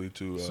probably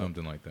to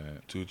something like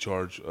that. to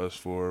charge us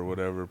for or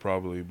whatever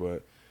probably.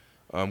 But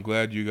I'm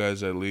glad you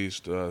guys at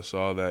least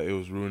saw that it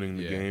was ruining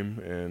the Yeah. game,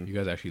 and You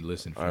guys actually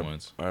listened for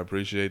once. I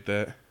appreciate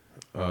that.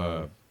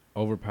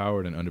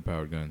 Overpowered and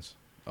underpowered guns.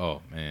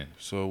 Oh man,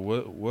 So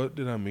what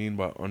did I mean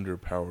by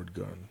underpowered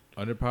gun?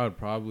 underpowered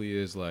probably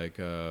is like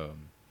Because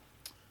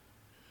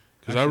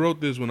I wrote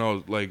this when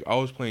I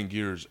was playing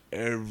Gears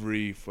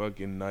every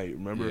fucking night.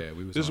 Remember? Yeah,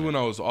 we was This is on when it.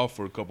 I was off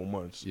for a couple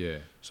months. yeah,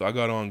 So I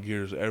got on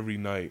Gears every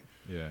night.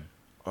 yeah.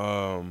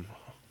 Um,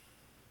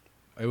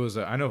 It was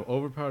I know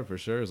overpowered for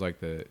sure is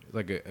like a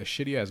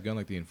shitty ass gun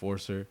like the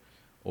Enforcer,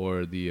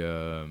 or the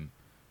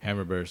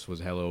Hammer Burst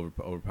was hella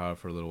overpowered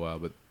for a little while,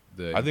 but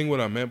I think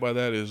what I meant by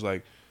that is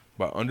like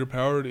by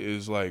underpowered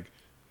is like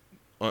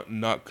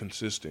not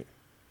consistent.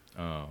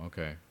 Oh,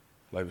 okay.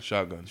 Like the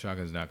shotgun.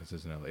 Shotgun's not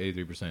consistent.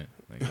 83%.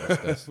 Like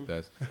that's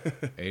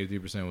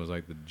 83% was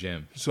like the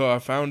gem. So I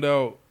found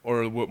out,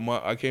 or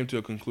I came to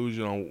a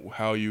conclusion on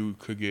how you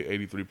could get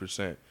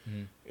 83%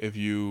 if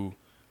you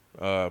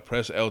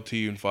press LT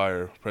and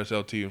fire,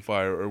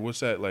 or what's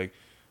that like?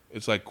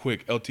 It's like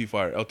quick LT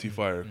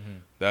fire.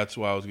 That's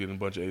why I was getting a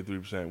bunch of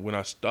 83%. When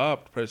I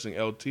stopped pressing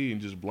LT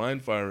and just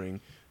blind firing,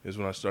 is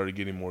when I started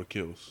getting more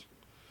kills.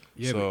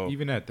 Yeah, so, but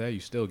even at that, you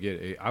still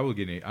get. I will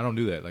get. I don't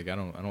do that. Like I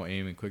don't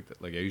aim and quick.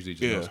 Like I usually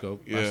just no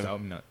scope. Yeah.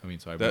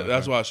 Sorry.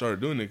 That's why I started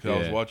doing it, because I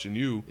was watching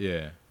you.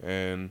 Yeah.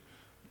 And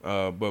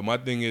but my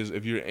thing is,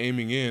 if you're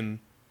aiming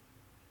in,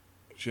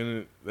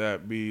 shouldn't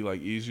that be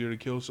like easier to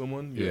kill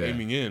someone? You're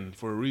aiming in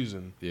for a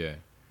reason. Yeah.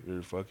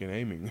 You're fucking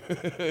aiming.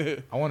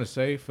 I want to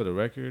say, for the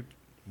record,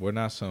 we're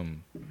not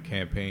some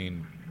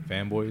campaign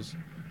fanboys.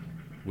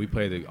 We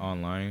play the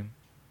online,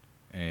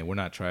 and we're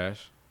not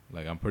trash.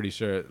 Like, I'm pretty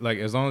sure, like,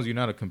 as long as you're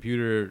not a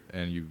computer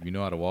and you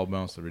know how to wall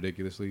bounce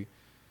ridiculously,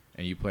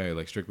 and you play,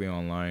 like, strictly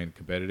online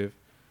competitive,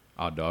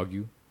 I'll dog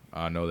you.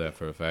 I know that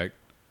for a fact.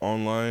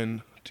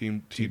 Online,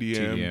 Team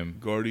TDM,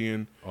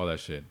 Guardian. All that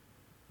shit.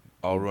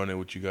 I'll run it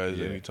with you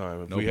guys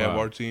anytime. If no we problem. have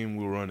our team,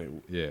 we'll run it.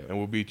 Yeah. And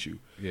we'll beat you.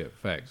 Yeah,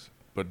 facts.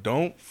 But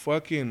don't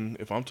fucking,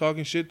 if I'm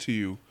talking shit to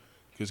you,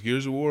 because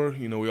Gears of War,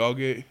 you know, we all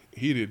get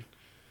heated.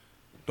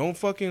 Don't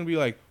fucking be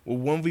like, well,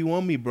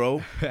 1v1 me,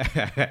 bro.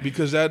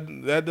 Because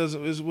that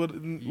doesn't, is what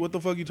the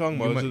fuck you talking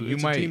about?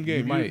 It's a team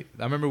game. I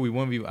remember I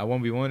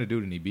 1v1 a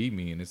dude and he beat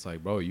me, and it's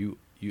like, bro,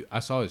 I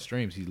saw his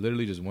streams. He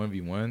literally just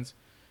 1v1s,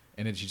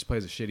 and then he just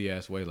plays a shitty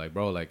ass way. Like,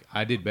 bro, like,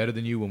 I did better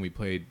than you when we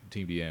played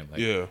Team DM. Like,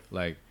 yeah.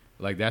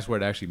 Like that's where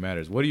it actually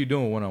matters. What are you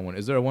doing one-on-one?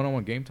 Is there a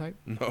one-on-one game type?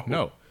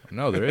 No,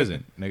 there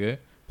isn't, nigga.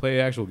 Play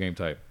actual game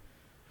type.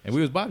 And we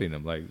was bodying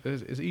them. Like,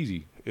 it's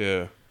easy.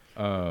 Yeah.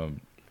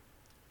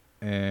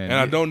 And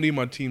I don't need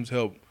my team's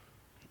help.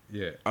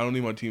 Yeah. I don't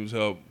need my team's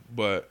help,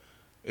 but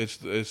it's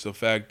the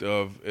fact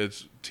of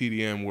it's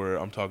TDM where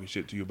I'm talking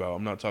shit to you about.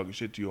 I'm not talking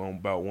shit to you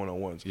about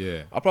one-on-ones.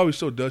 Yeah. I'll probably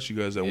still dust you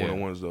guys at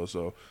one-on-ones, though,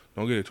 so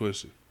don't get it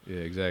twisted. Yeah,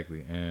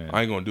 exactly. And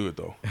I ain't going to do it,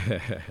 though.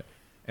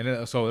 And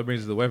then, so that brings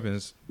us to the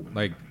weapons.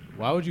 Like,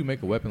 why would you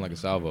make a weapon like a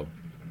salvo?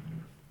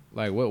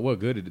 Like, what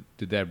good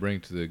did that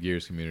bring to the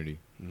Gears community?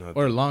 Nothing.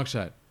 Or a long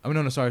shot? I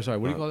mean, no, sorry.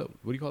 What do you call it?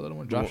 What do you call that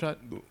one? Drop shot?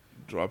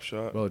 Drop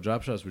shot? Bro,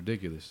 drop shot's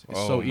ridiculous. It's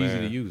so easy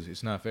to use.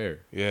 It's not fair.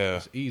 Yeah.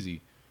 It's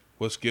easy.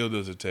 What skill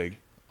does it take?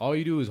 All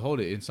you do is hold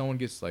it, and someone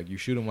gets, like, you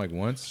shoot them, like,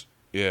 once.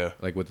 Yeah.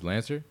 Like with the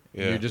Lancer.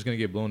 Yeah. You're just going to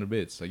get blown to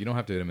bits. Like, you don't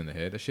have to hit them in the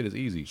head. That shit is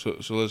easy. So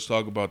let's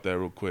talk about that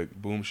real quick.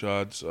 Boom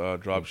shots,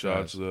 drop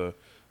shots, the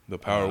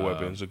power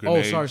weapons, the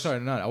grenades. Oh, sorry.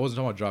 No, I wasn't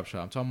talking about drop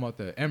shot. I'm talking about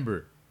the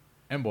Ember.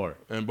 Embar.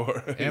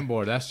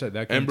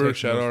 That Ember,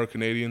 shout out our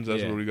Canadians.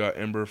 That's where we got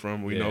Ember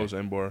from. We know it's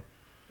Embar.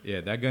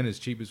 Yeah, that gun is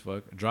cheap as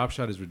fuck. Drop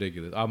shot is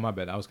ridiculous. Oh, my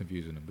bad. I was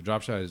confusing them. But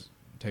drop shot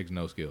takes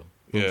no skill.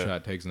 Boom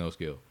shot takes no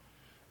skill.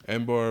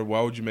 Embar,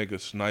 why would you make a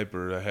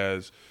sniper that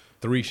has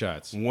 3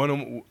 shots?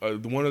 One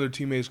of their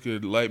teammates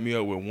could light me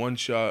up with one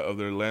shot of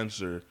their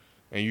Lancer,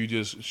 and you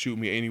just shoot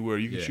me anywhere.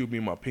 You can shoot me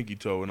in my pinky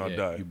toe, and I'll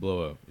die. You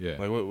blow up. Yeah.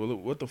 Like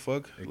what the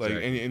fuck? Exactly.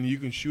 Like and you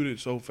can shoot it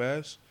so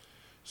fast.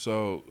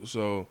 So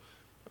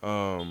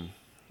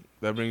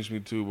that brings me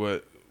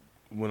to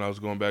when I was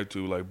going back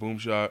to like boom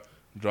shot,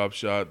 drop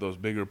shot, those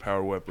bigger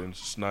power weapons,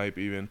 snipe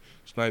even.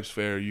 Snipe's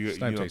fair.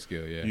 Snipe takes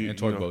skill, and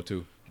torque bow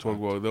too. Torque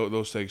bow,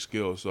 those take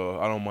skill, so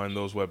I don't mind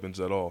those weapons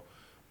at all.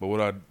 But what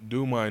I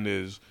do mind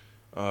is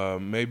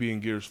maybe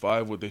in Gears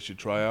 5 what they should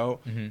try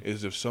out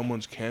is if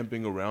someone's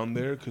camping around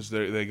there because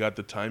they got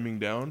the timing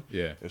down.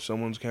 Yeah. If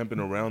someone's camping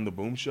around the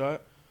boom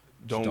shot,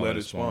 don't let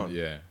it spawn.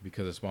 Yeah,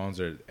 because the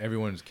spawns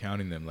everyone's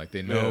counting them. Like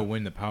they know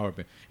when the power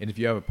weapon, and if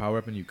you have a power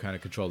weapon, you kind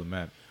of control the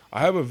map. I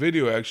have a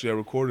video actually I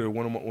recorded of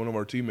one of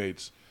our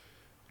teammates.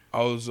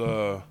 I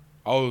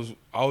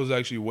was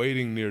actually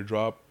waiting near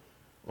drop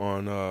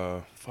on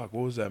what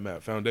was that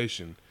map?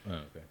 Foundation. Oh,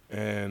 okay.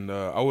 And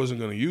I wasn't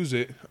gonna use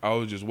it. I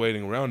was just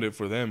waiting around it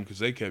for them because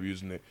they kept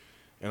using it.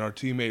 And our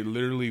teammate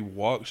literally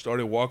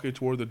started walking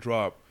toward the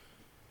drop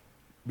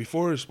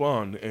before it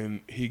spawned, and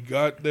he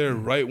got there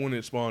right when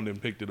it spawned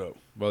and picked it up.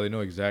 Well, they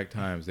know exact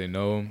times. They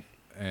know them,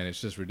 and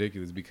it's just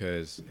ridiculous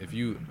because if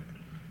you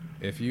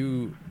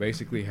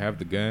basically have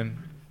the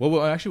gun.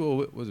 Well, actually,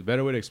 what was a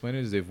better way to explain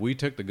it is if we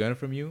took the gun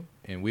from you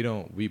and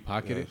we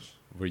pocket it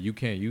where you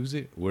can't use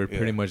it, we're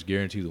pretty much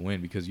guaranteed to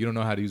win because you don't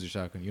know how to use a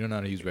shotgun. You don't know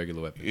how to use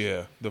regular weapons.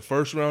 Yeah. The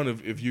first round,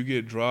 if you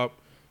get drop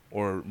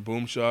or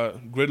boom shot,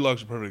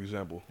 Gridlock's a perfect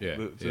example. Yeah.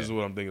 This is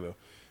what I'm thinking of.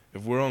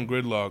 If we're on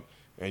Gridlock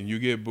and you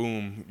get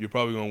boom, you're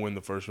probably going to win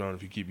the first round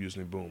if you keep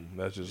using boom.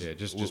 That's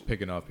just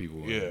picking off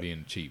people and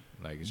being cheap.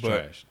 Like, it's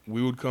trash.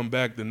 We would come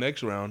back the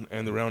next round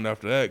and the round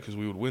after that because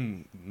we would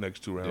win the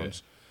next 2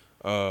 rounds.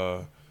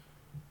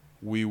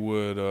 We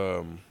would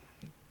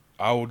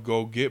I would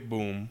go get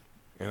boom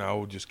and I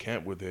would just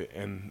camp with it,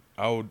 and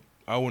I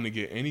wouldn't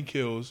get any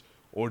kills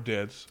or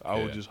deaths.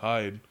 I would just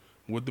hide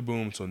with the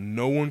boom, so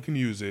no one can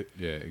use it,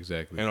 Yeah,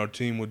 exactly. and our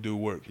team would do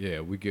work.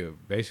 Yeah, we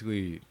get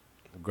basically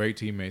great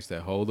teammates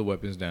that hold the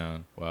weapons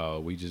down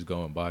while we just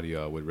go and body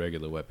y'all with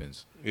regular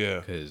weapons Yeah,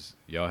 because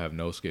y'all have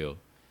no skill,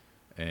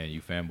 and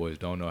you fanboys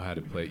don't know how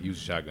to use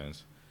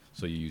shotguns,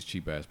 so you use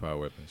cheap ass power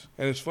weapons.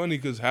 and it's funny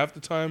because half the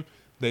time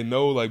they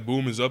know like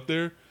boom is up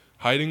there,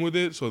 hiding with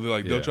it, so they're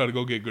like Yeah. they'll try to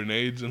go get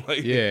grenades and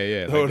like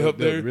Yeah, throw it they'll- up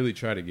they'll there. really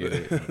try to get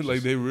it. like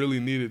Just- they really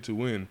need it to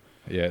win.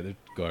 yeah, they're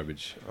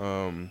garbage.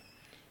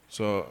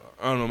 So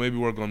I don't know, maybe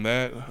work on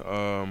that.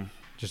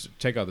 Just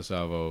take out the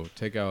salvo,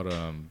 take out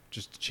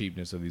just the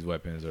cheapness of these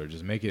weapons, or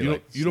just make it You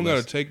like don't got to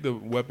less- take the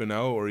weapon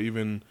out or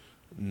even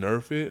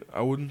nerf it.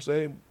 I wouldn't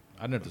say.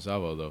 I nerfed the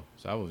salvo though.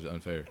 Salvo was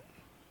unfair.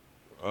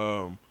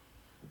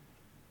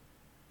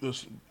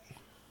 This,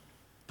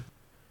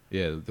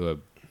 Yeah, what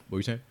were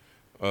you saying?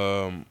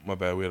 my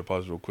bad. We had to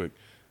pause real quick,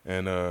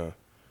 and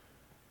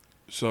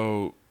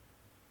so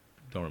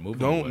Don't remove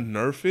them or what? don't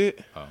nerf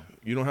it. Oh.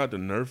 You don't have to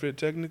nerf it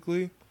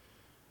technically,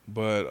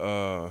 but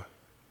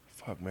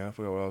fuck man, I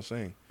forgot what I was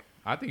saying.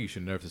 I think you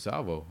should nerf the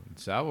salvo.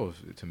 Salvo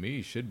to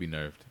me should be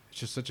nerfed. It's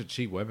just such a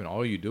cheap weapon.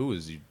 All you do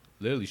is you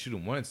literally shoot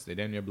them once, they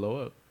damn near blow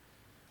up,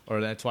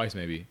 or that twice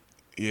maybe.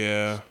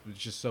 Yeah, It's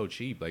just so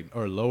cheap. Like,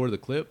 or lower the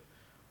clip,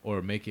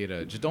 or make it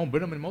just don't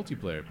put them in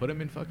multiplayer. Put them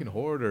in fucking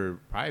horde or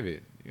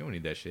private. You don't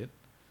need that shit.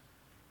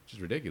 It's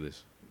just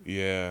ridiculous.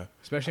 yeah.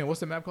 Especially in, what's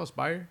the map called?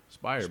 Spire,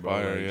 bro. Spire,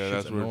 Like, yeah, shit's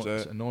that's where it's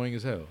It's at. annoying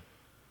as hell.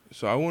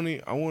 So I won't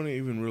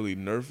even really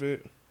nerf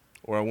it,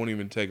 or I won't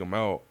even take them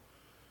out.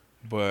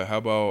 But how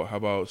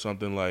about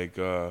something like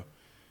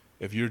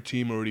if your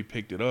team already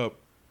picked it up,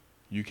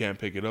 you can't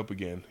pick it up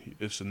again.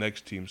 It's the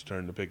next team's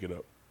turn to pick it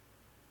up.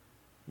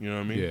 You know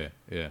what I mean?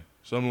 Yeah.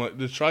 Something like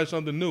just try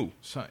something new.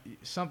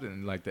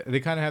 Something like that. They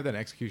kind of have that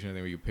execution thing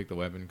where you pick the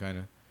weapon, kind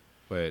of.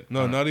 But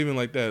No, not even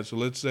like that. So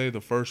let's say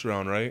the first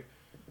round, right?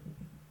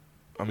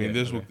 I mean,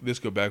 Yeah, this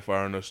could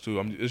backfire on us too.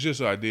 It's just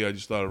an idea I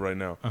just thought of right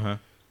now. Uh-huh.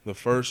 The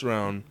first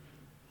round,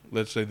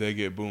 let's say they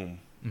get boom,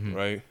 Mhm.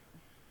 right?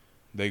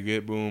 They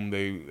get boom.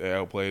 They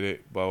outplayed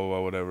it. Blah blah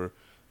blah. Whatever.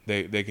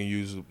 They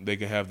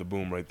can have the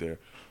boom right there.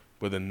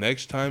 But the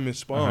next time it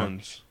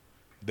spawns,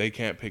 they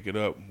can't pick it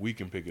up. We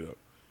can pick it up.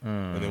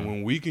 And then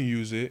when we can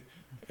use it,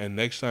 and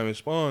next time it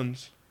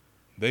spawns,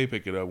 they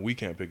pick it up. We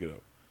can't pick it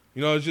up.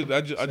 You know, I just an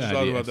thought idea,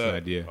 about it's an that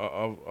idea.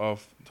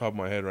 off the top of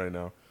my head right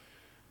now.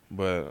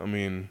 But I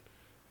mean,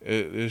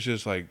 it's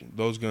just like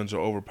those guns are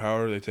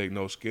overpowered. They take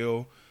no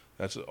skill.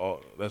 That's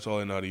all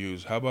they know how to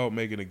use. How about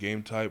making a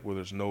game type where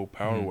there's no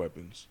power Mhm.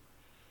 weapons?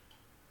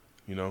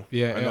 You know,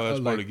 Yeah, I know that's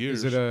part like, of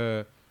Gears. Is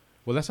it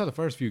well, that's how the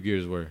first few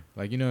Gears were.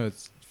 Like, you know,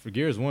 it's for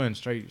Gears 1,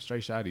 straight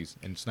shotties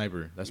and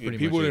sniper. That's pretty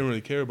People much didn't it.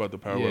 really care about the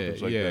power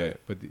weapons like that.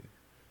 But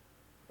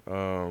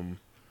Um,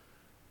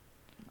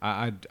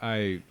 I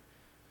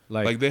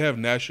like they have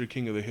Nasher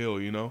King of the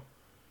Hill, you know.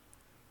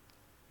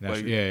 that's,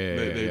 like, yeah.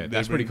 they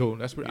That's pretty bring-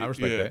 cool. I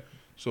respect yeah. that.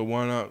 So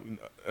why not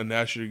a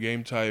Nasher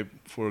game type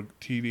for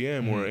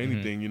TDM or Mhm,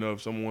 anything? You know,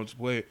 if someone wants to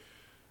play it,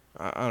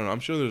 I don't know. I'm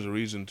sure there's a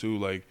reason too.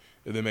 Like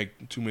if they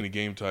make too many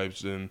game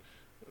types, then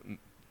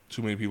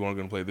too many people aren't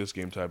going to play this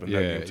game type and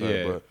that game type.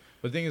 Yeah. But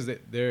But the thing is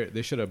that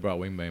they should have brought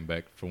Wingman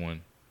back for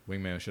one.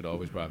 Wingman should have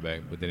always brought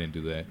back, but they didn't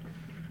do that.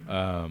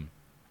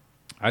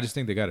 I just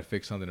think they got to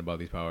fix something about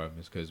these power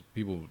weapons because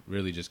people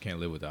really just can't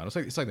live without.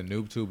 It's like the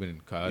noob tube in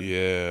COD.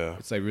 yeah,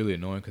 It's like really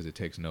annoying because it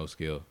takes no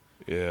skill.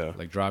 yeah,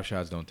 Like drop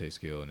shots don't take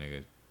skill,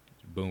 nigga.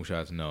 Boom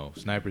shots, no.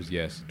 Snipers,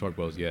 yes. Torque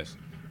bows, yes.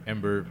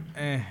 Ember,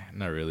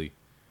 not really.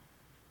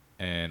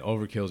 And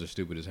overkills are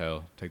stupid as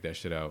hell. Take that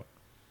shit out.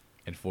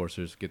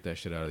 Enforcers, get that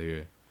shit out of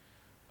here.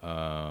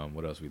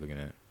 What else are we looking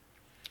at?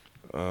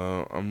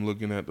 I'm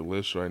looking at the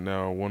list right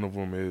now. One of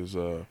them is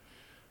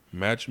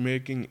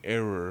matchmaking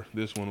error.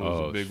 This one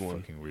was a big it's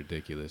one. fucking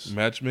ridiculous.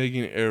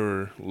 Matchmaking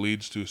error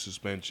leads to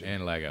suspension.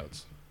 And lag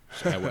outs.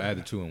 I will add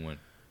the 2 in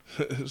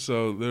 1.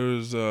 So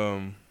there's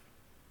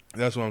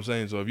that's what I'm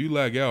saying. So if you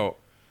lag out,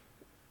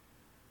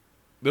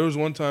 there was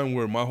one time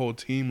where my whole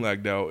team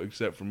lagged out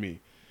except for me,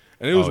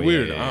 and it was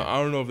weird. Yeah.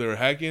 I don't know if they were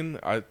hacking.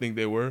 I think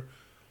they were.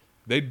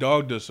 They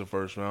dogged us the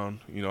first round.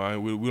 You know,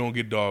 we don't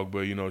get dogged,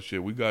 but you know,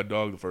 shit, we got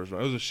dogged the first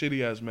round. It was a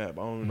shitty ass map.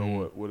 I don't even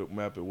know what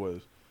map it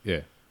was.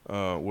 Yeah.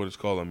 What it's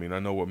called. I mean, I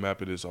know what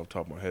map it is off the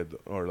top of my head,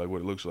 or like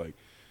what it looks like.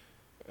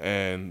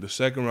 And the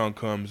second round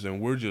comes,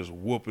 and we're just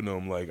whooping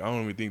them. Like I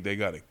don't even think they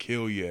got a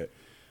kill yet.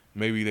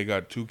 Maybe they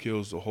got 2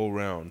 kills the whole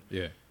round.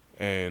 Yeah.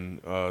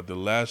 And the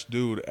last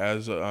dude,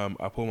 as I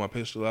pulled my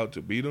pistol out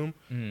to beat him,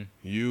 Mm-hmm.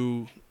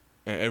 you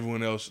and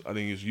everyone else, I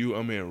think it's you,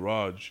 and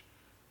Raj,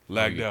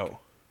 lagged yeah. out.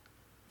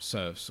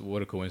 So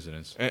what a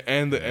coincidence.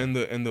 And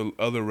the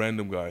other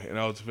random guy, and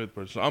I was the 5th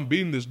person. So I'm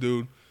beating this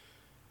dude,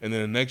 and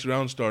then the next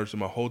round starts, and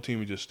my whole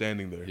team is just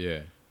standing there.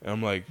 Yeah. And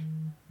I'm like,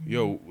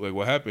 "Yo, like,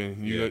 what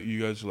happened? You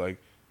guys are like,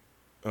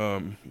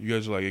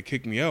 it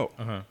kicked me out."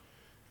 Uh-huh.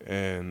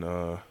 And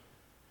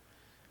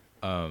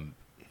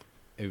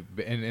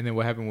and then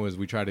what happened was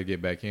we tried to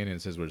get back in and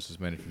it says we're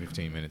suspended for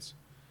 15 minutes.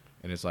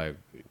 And it's like,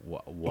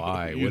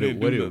 why? You What didn't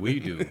did do we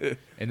do?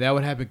 And that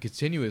would happen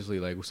continuously.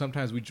 Like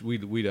sometimes we'd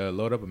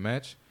load up a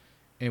match,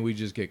 and we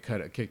just get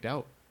kicked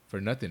out for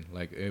nothing.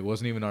 Like it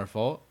wasn't even our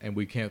fault, and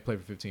we can't play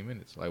for 15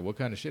 minutes. Like what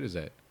kind of shit is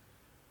that?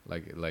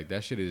 Like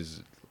that shit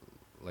is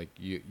like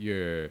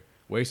you're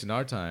wasting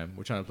our time.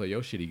 We're trying to play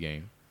your shitty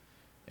game,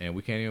 and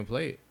we can't even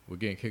play it. We're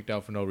getting kicked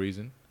out for no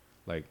reason.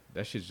 Like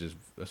that shit's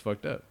that's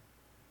fucked up.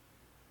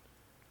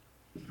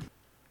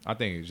 I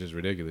think it's just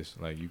ridiculous.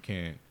 Like you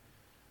can't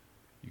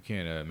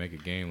make a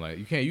game like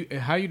you can't.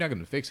 How are you not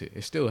gonna fix it?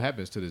 It still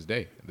happens to this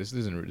day. This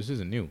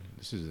isn't new.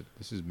 This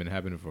has been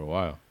happening for a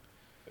while.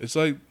 It's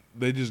like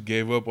they just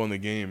gave up on the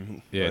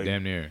game. Yeah, like,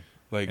 damn near.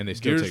 Like And they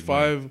still Gears take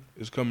money. 5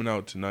 is coming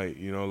out tonight.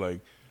 You know, like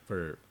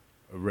For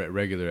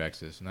regular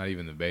access, not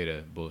even the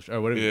beta bullshit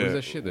or whatever. What is Yeah.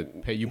 that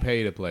shit that you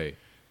pay to play?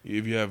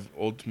 if you have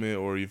Ultimate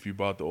or if you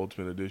bought the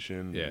Ultimate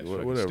Edition, Yeah, it's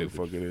fucking whatever the stupid.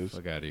 fuck it is.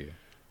 Fuck out of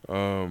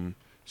here.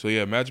 So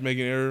yeah,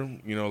 matchmaking error.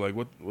 You know, like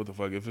what the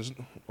fuck? If it's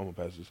I'm gonna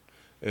pass this.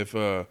 If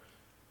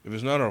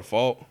it's not our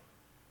fault,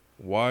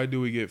 why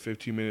do we get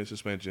 15-minute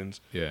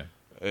suspensions? Yeah,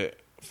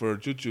 For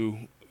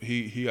Chuchu,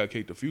 he got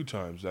kicked a few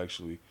times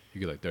actually. you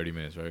get like 30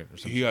 minutes, right? Or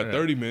some He shit. got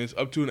 30 minutes,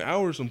 up to an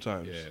hour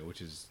sometimes. Yeah,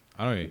 which is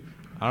I don't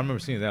remember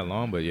seeing it that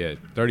long, but yeah,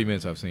 30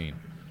 minutes I've seen.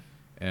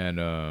 And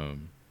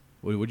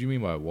what do you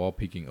mean by wall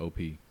peeking OP?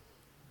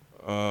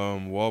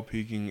 Wall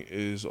peeking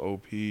is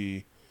OP.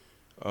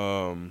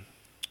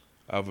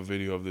 I have a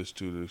video of this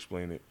too to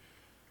explain it.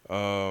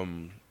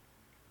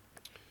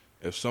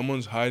 If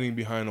someone's hiding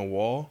behind a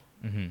wall,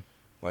 Mm-hmm.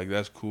 like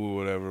that's cool,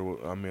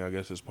 whatever. I mean, I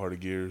guess it's part of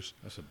Gears.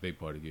 That's a big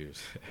part of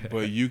Gears.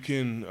 But you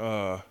can,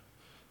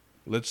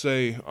 let's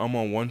say I'm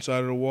on one side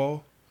of the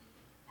wall,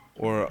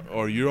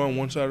 or you're on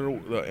one side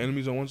of the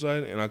enemy's on one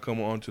side, and I come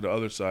on to the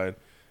other side,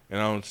 and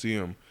I don't see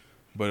them.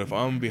 But if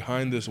I'm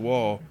behind this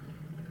wall,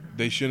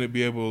 they shouldn't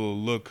be able to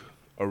look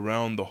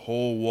around the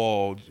whole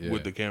wall Yeah.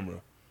 with the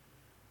camera.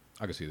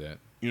 I can see that.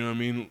 You know what I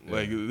mean? Yeah.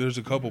 Like, there's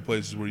a couple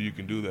places where you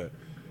can do that.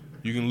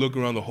 You can look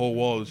around the whole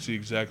wall to see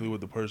exactly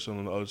what the person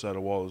on the other side of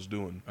the wall is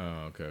doing.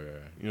 Oh, okay.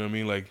 You know what I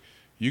mean? Like,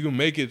 you can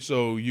make it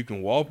so you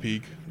can wall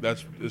peek.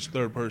 It's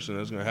third person.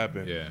 That's gonna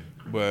happen. Yeah.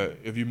 But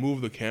if you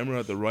move the camera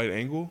at the right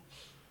angle,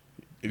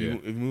 if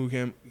you move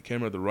the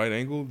camera at the right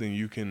angle, then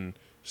you can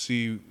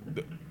see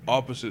the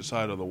opposite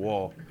side of the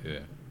wall. Yeah.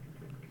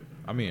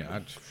 I mean,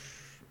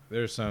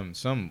 there's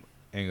some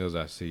angles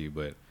I see,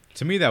 but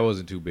to me that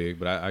wasn't too big.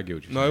 But I get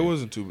what you're No, saying. it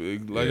wasn't too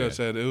big. Like Yeah. I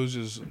said, it was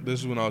just this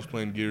is when I was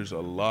playing Gears a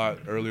lot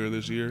earlier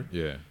this year,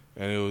 Yeah,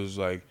 and it was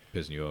like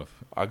pissing you off.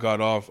 I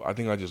got off. I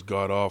think I just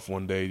got off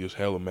one day, just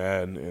hella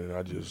mad, and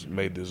I just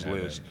made this Yeah,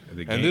 list.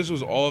 the And game- this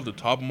was all off the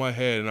top of my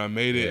head, and I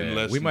made it in Yeah,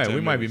 less. we than might 10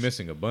 be minutes.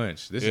 missing a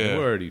bunch. This Yeah.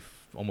 we're already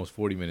almost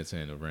 40 minutes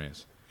in of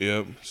rants.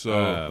 Yep.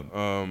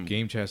 So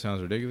Game chat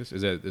sounds ridiculous.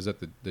 Is that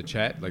the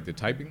chat, like the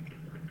typing?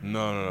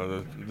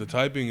 no. The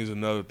typing is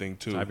another thing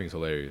too. Typing's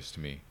hilarious to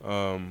me.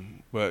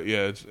 But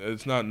yeah,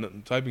 it's not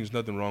typing is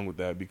nothing wrong with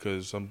that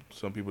because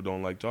some people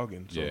don't like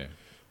talking. So. Yeah,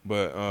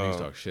 But we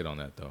talk shit on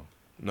that though.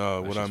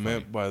 no, That's what I just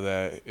meant by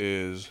that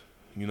is,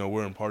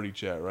 we're in party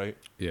chat, right?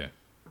 Yeah,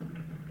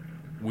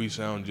 We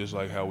sound just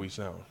like how we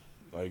sound.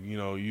 Like,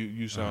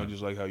 you sound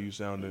just like how you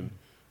sound in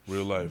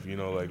real life,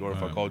 like, or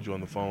if I called you on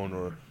the phone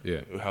or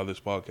yeah, how this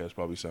podcast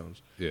probably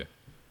sounds. yeah.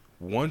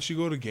 Once you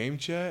go to game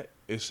chat,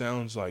 it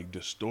sounds like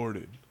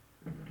distorted.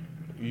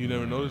 You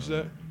never noticed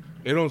that?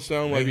 It don't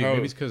sound like Maybe how.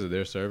 maybe it's because of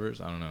their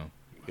servers. I don't know.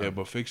 Yeah,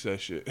 but fix that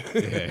shit.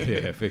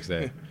 Yeah, fix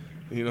that.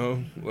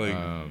 Like,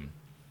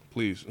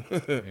 please.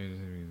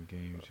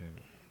 Game chat.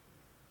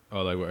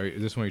 Oh, like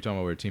is this one you're talking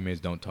about where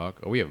teammates don't talk?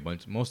 Oh, we have a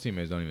bunch. Most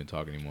teammates don't even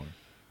talk anymore.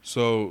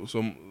 So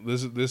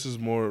this is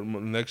more.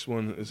 Next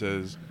one, it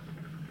says.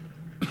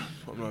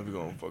 I'm not even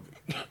going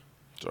fucking.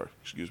 Sorry,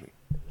 excuse me.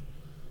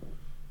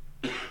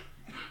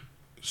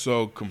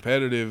 So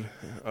competitive,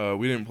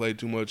 we didn't play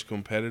too much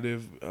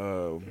competitive.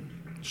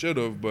 Should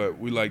have, but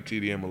we like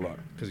TDM a lot.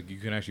 Because you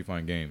can actually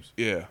find games.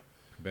 Yeah,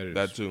 Competitive.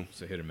 that too.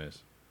 It's a hit or miss.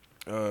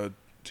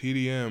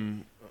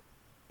 TDM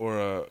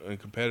or and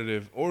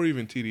competitive or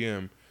even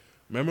TDM.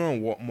 Remember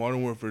on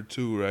Modern Warfare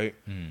 2, right?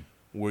 Mm.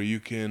 Where you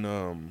can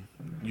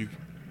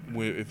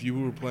if you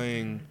were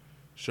playing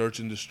Search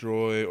and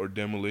Destroy or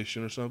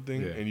Demolition or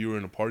something, Yeah. and you were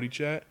in a party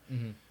chat,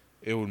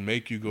 it would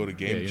make you go to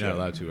game Yeah, you're chat not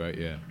allowed to, right?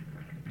 Yeah.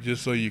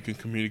 just so you can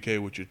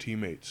communicate with your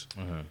teammates.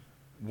 Uh-huh.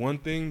 One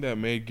thing that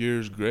made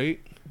Gears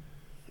great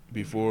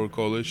before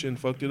Coalition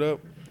fucked it up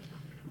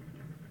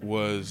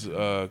was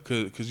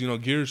because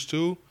Gears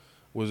 2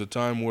 was a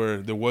time where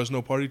there was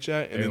no party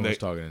chat, and Everyone then was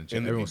talking in the chat.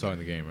 and- Everyone was talking in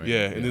the game, right?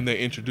 yeah, and then they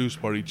introduced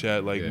party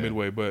chat like Yeah.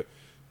 midway, but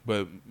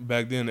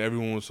back then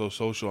everyone was so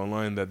social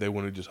online that they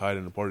wouldn't just hide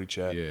in the party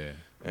chat. Yeah.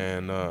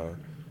 And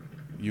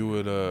you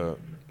would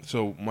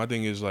so my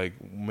thing is like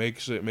make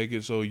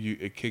it so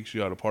it kicks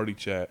you out of party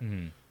chat,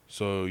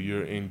 so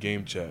you're in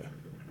game chat.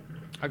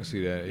 I can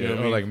see that. You Yeah. know what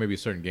I Or mean? like maybe a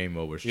certain game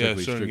mode where Yeah,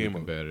 strictly, certain strictly game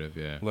mode. competitive.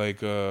 Yeah.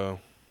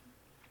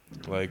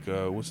 Like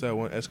what's that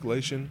one?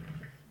 Escalation.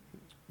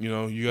 You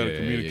got to Yeah,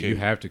 communicate. Yeah, you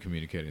have to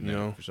communicate in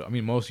that for sure. I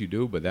mean, most you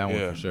do, but that one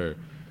Yeah. for sure.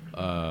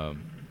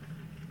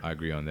 I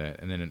agree on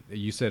that. And then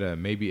you said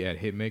maybe at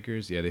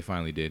Hitmakers. Yeah, they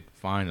finally did.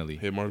 Finally.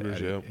 Hit markers,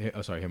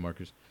 Hit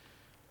markers.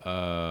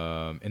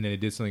 And then it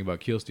did something about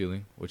kill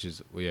stealing, which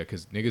is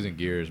because niggas in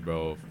Gears,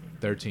 bro,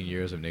 13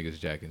 years of niggas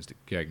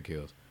jacking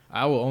kills.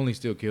 I will only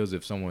steal kills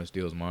if someone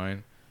steals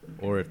mine,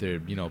 or if they're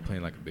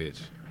playing like a bitch.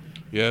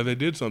 Yeah, they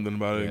did something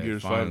about it in Yeah,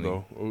 Gears finally. 5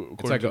 though.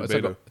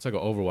 It's like an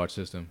Overwatch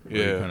system. Where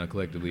you Yeah. kind of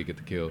collectively get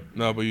the kill.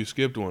 No, but you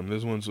skipped one.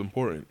 This one's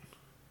important.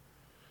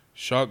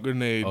 Shot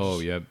grenades. Oh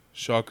yeah,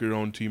 Shock your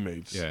own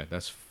teammates. yeah,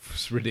 that's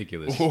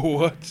ridiculous.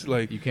 What?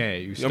 Like, You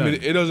can't. You I stun.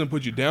 mean, it doesn't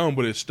put you down,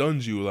 but it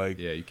stuns you. Like,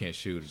 Yeah, you can't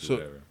shoot or do So-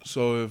 whatever.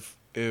 so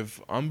if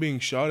I'm being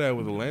shot at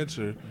with a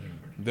Lancer,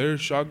 their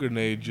shot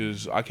grenade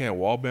just I can't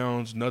wall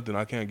bounce, nothing.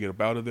 I can't get up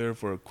out of there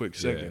for a quick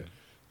second.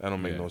 That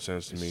don't make Yeah. no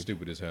sense to It's me.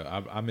 stupid as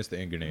hell. I miss the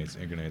end grenades.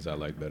 End grenades I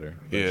like better.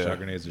 But Yeah. shot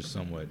grenades are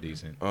somewhat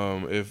decent.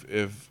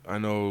 If I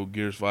know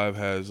Gears 5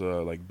 has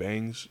like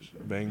bang Yeah,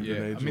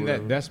 grenades. I mean or that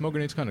whatever. that smoke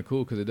grenade's kind of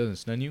cool because it doesn't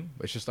stun you.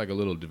 It's just like a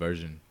little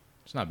diversion.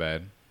 It's not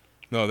bad.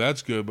 No,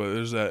 that's good, but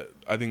there's that.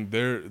 I think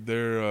they're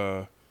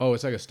Oh,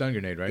 it's like a stun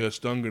grenade, right?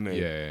 stun Yeah,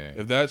 grenade. yeah,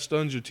 If that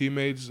stuns your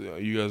teammates,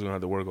 you guys are gonna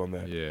have to work on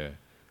that. yeah.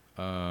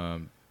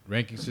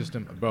 Ranking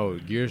system, bro.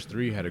 Gears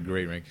 3 had a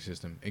great ranking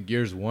system, and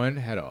Gears 1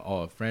 had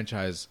a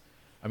franchise.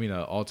 I mean, an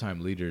all-time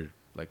leader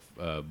like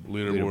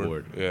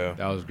leaderboard. Yeah.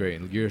 That was great.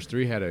 And Gears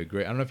 3 had a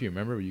great. I don't know if you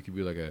remember, but you could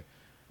be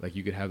like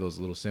you could have those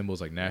little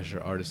symbols like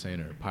Nasher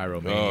Artisan or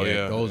Pyromaniac. Oh,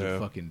 yeah, Those yeah. are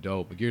fucking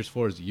dope. But Gears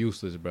 4 is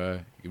useless, bro.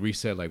 You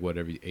reset like what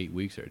every 8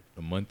 weeks or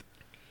a month.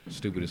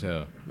 Stupid as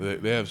hell.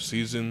 They have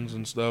seasons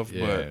and stuff,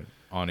 Yeah,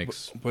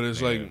 Onyx. but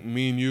it's man. like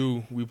me and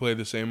you, we play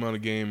the same amount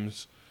of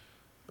games,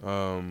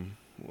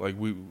 like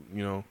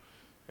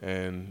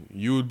and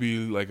you would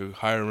be like a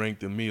higher rank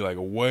than me, like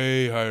a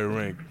way higher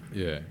rank.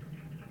 Yeah.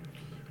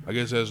 I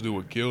guess it has to do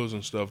with kills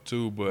and stuff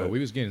too, but But we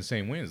was getting the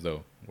same wins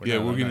though. we're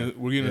getting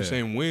yeah. the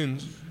same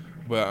wins.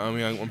 But I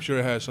mean, I'm sure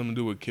it has something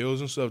to do with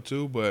kills and stuff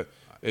too. But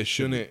it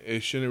shouldn't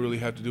really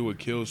have to do with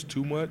kills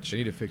too much They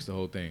need to fix the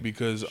whole thing.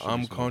 because Shouldn't I'm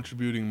smooth.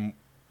 contributing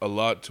a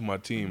lot to my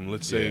team.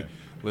 Let's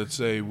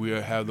say we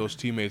have those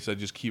teammates that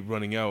just keep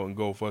running out and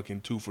go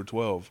fucking 2 for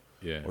 12.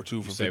 Yeah. or 2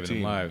 You're for saving 15.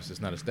 them lives.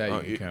 It's not a stat you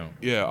Uh, can count.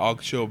 Yeah, I'll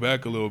chill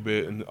back a little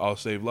bit and I'll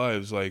save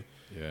lives. Like,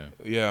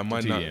 Yeah. I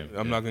might not. TDM,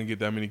 I'm yeah. not gonna get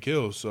that many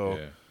kills. So,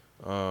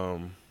 yeah.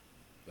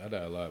 I die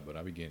a lot, but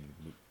I be getting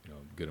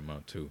a good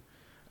amount too.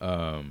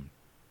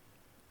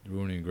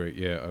 Ruining great.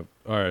 Yeah.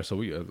 All right. So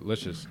we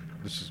let's just.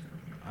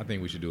 I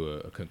think we should do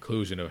a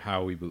conclusion of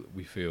how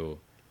we feel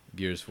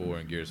Gears 4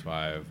 and Gears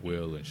 5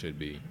 will and should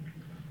be.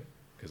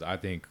 Because I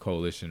think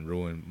Coalition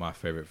ruined my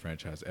favorite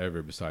franchise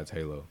ever besides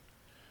Halo,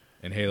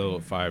 and Halo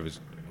 5 is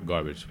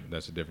garbage.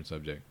 That's a different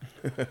subject.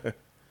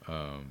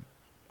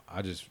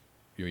 I just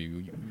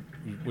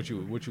what you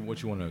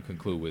want to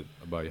conclude with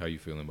about how you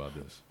feeling about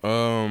this?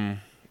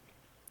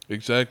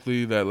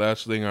 exactly that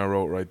last thing I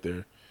wrote right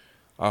there.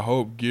 I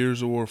hope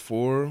Gears of War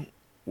 4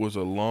 was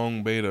a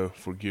long beta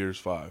for Gears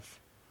 5.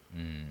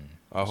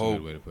 That's a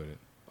good way to put it.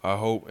 I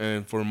hope,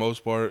 and for the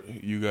most part,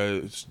 you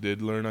guys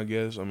did learn, I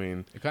guess. I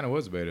mean, It kind of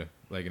was a beta,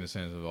 like in the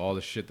sense of all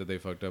the shit that they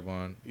fucked up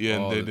on. yeah,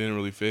 all and they the- didn't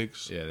really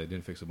fix. Yeah, they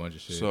didn't fix a bunch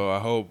of shit. So I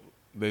hope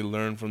they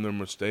learned from their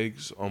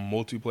mistakes on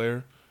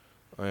multiplayer,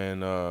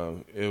 and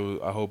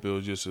I hope it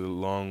was just a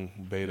long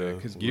beta.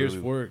 Because Gears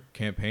really. 4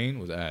 campaign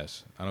was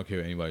ass. I don't care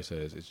what anybody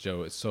says.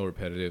 It's so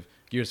repetitive.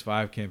 Gears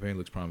 5 campaign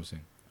looks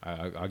promising.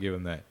 I'll give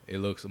them that. It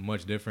looks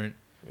much different.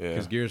 Yeah.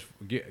 Because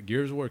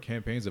Gears of War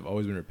campaigns have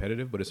always been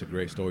repetitive, but it's a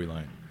great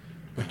storyline.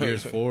 But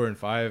Gears 4 and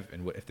 5,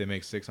 and if they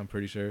make 6, I'm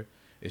pretty sure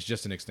it's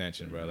just an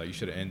extension, bro. Like you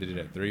should have ended it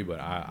at 3, but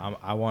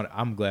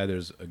I'm glad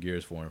there's a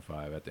Gears 4 and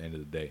 5 at the end of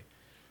the day.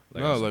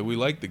 No, we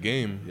like the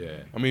game.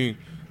 Yeah. I mean,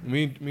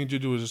 me and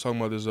Juju was just talking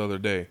about this the other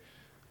day.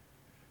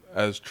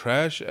 As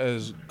trash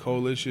as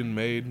Coalition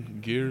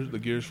made the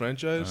Gears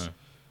franchise, Uh-huh.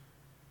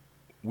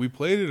 we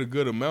played it a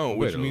good amount,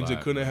 We which played it a means it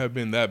lot, couldn't have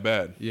been that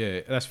bad.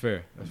 Yeah, that's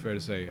fair. That's fair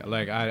to say.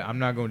 Like I'm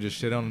not gonna just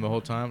shit on them the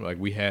whole time. Like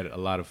we had a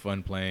lot of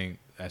fun playing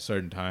at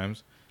certain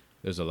times.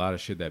 There's a lot of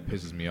shit that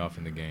pisses me off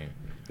in the game.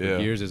 But Yeah.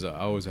 Gears I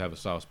always have a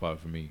soft spot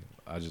for me.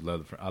 I just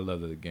love I love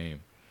the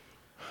game.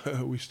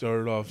 We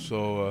started off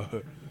so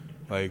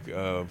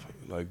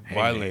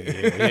violent.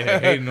 Yeah,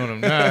 hating on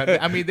them. Nah,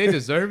 I mean they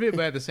deserve it,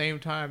 but at the same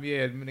time,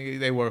 yeah, I mean,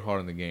 they work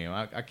hard in the game.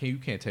 You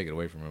can't take it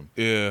away from them.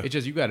 Yeah. It's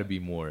just you got to be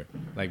more.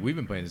 Like we've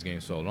been playing this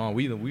game so long.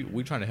 We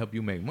trying to help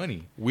you make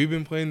money. We've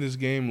been playing this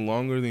game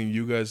longer than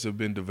you guys have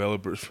been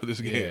developers for this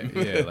Yeah, game.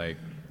 yeah.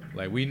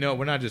 Like we know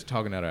we're not just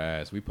talking out our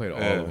ass. We played all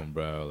Yeah. of them,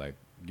 bro. Like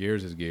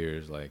Gears is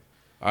Gears. Like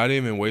I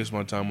didn't even waste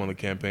my time on the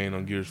campaign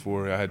on Gears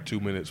 4. I had 2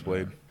 minutes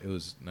played. it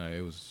was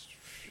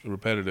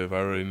Repetitive, I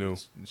already knew.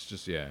 It's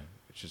just her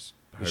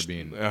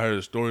being. I heard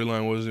the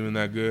storyline wasn't even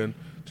that good.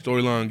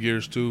 Storyline on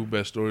Gears 2,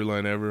 best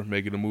storyline ever,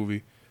 making a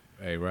movie.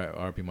 Hey, right,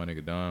 RP my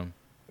nigga Dom.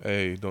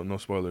 Hey, no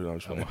spoilers. I'm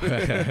just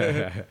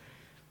playing.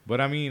 But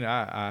I mean,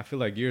 I feel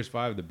like Gears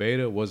 5, the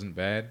beta wasn't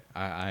bad.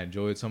 I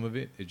enjoyed some of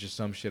it. It's just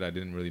some shit I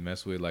didn't really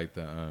mess with, like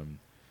the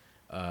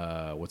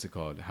what's it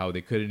called? How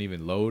they couldn't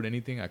even load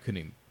anything.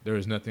 There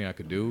was nothing I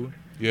could do.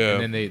 Yeah.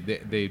 And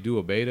then they do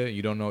a beta.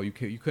 You don't know. You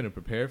couldn't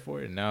prepare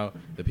for it. And now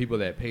the people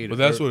that paid. But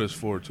that's what it's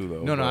for too,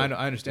 though. No, but,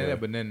 I understand that.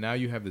 But then now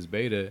you have this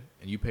beta,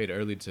 and you paid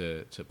early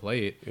to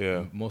play it. Yeah.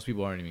 And most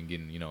people aren't even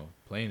getting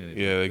playing it.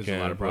 Yeah, they There's can't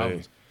a lot of play.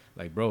 problems.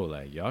 Like, bro,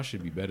 like y'all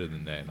should be better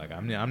than that. Like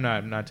I'm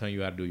not telling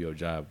you how to do your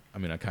job. I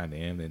mean, I kind of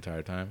am the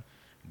entire time.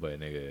 But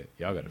nigga,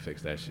 y'all got to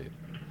fix that shit.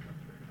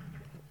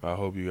 I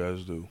hope you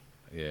guys do.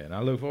 Yeah, and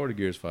I look forward to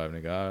Gears 5,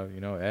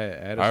 nigga.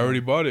 Add I already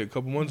bought it a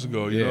couple months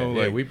ago. You know,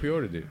 like we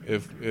pre-ordered it.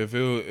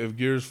 if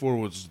Gears 4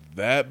 was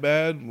that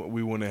bad,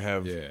 we wouldn't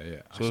have.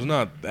 Yeah. So it's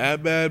not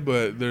that bad,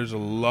 but there's a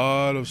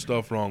lot of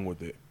stuff wrong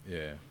with it.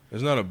 Yeah.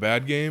 It's not a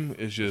bad game.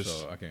 It's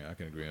just So I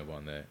can agree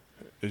on that.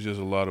 it's just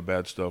a lot of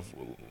bad stuff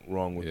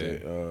wrong with Yeah.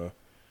 it.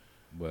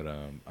 But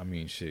I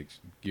mean, shit,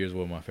 Gears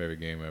was my favorite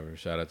game ever.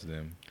 Shout out to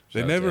them. They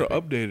Shout out to never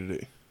Epic. updated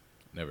it.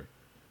 Never.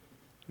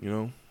 You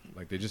know.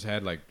 Like they just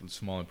had like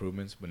small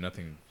improvements, but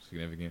nothing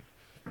significant.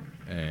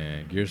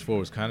 And Gears 4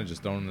 was kind of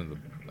just thrown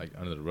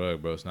under the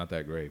rug, bro. It's not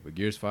that great. But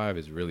Gears 5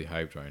 is really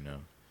hyped right now.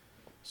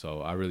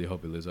 So I really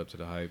hope it lives up to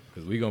the hype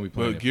because we're gonna be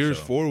playing. But it Gears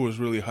for sure. 4 was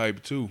really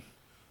hyped too.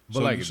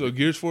 But So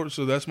Gears 4.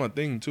 So that's my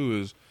thing too.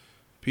 Is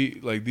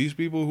like these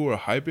people who are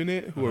hyping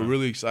it, who are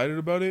really excited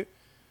about it,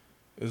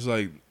 it's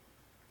like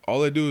all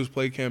they do is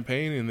play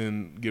campaign and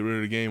then get rid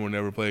of the game or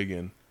never play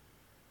again.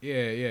 Yeah,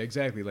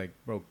 exactly. Like,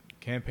 bro,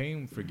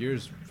 campaign for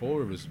Gears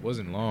 4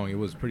 wasn't long. It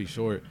was pretty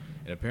short.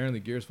 And apparently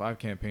Gears 5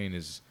 campaign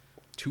is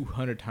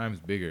 200 times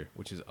bigger,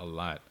 which is a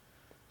lot.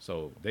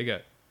 So they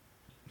got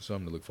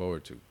something to look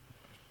forward to.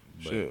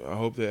 But Shit, I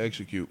hope they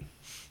execute.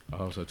 I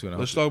hope so too. And I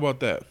Let's hope talk about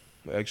that.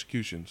 The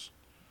executions.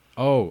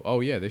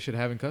 Oh yeah, they should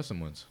have in custom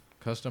ones.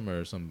 Custom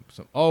or some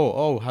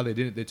how they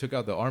did it. They took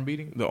out the arm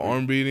beating. The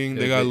arm beating,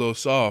 they They- got a little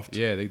soft.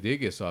 Yeah, they did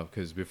get soft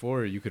because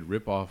before you could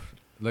rip off,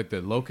 like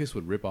the Locust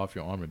would rip off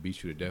your arm and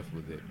beat you to death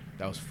with it.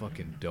 That was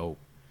fucking dope.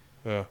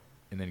 Yeah.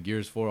 And then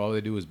Gears 4, all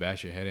they do is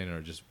bash your head in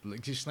or just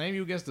slam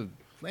you against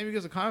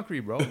the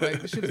concrete, bro.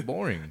 Like this shit is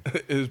boring.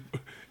 it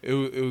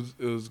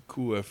was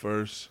cool at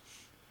first.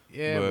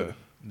 Yeah, But-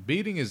 but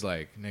beating is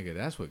like, nigga,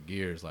 that's what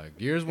Gears like.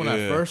 Gears, when I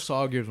Yeah. first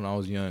saw Gears when I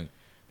was young,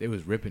 they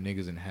was ripping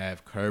niggas in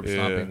half. Curb Yeah.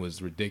 stomping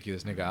was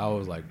ridiculous, nigga. I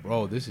was like,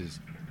 bro, this is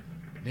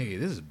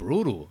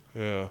brutal.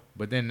 Yeah.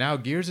 But then now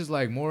Gears is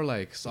like more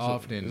like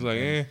soft It's and like,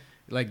 and,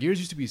 like Gears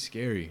used to be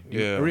scary.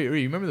 Yeah. You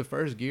remember the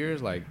first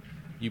Gears? Like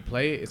you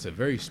play it, it's a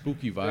very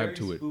spooky vibe Very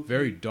to it. spooky.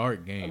 Very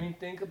dark game. I mean,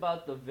 think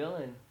about the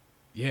villain.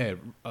 Yeah,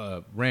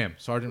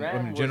 Sergeant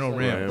Ram General was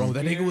Ram. a Bro,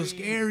 that nigga was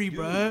scary scary, dude.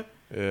 bruh.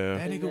 Yeah.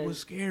 That And nigga was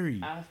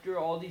scary. After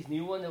all these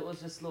new ones, it was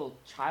just little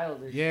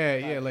childish. Yeah,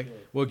 type like,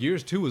 shit. well,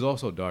 Gears 2 was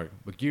also dark,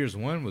 but Gears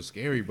 1 was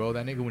scary, bro.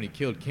 That nigga, when he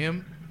killed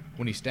Kim,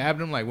 when he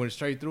stabbed him, like, went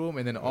straight through him,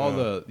 and then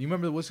you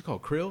remember, what's it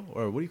called, krill?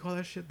 Or what do you call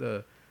that shit?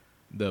 The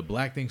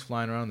black things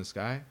flying around the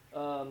sky?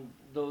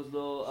 Those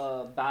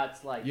little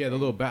bats like. Yeah, the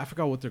little bat, I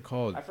forgot what they're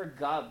called. I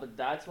forgot, but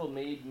that's what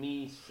made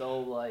me so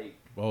like.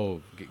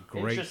 Oh,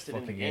 great Interested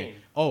in the fucking game.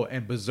 game. Oh,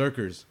 and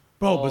Berserkers.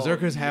 Bro, Oh,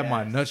 Berserkers had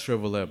my yes. nuts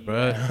shrivel up,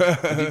 bro.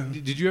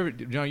 Did you ever,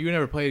 John, you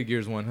never played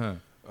Gears 1,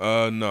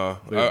 huh? No.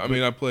 But- I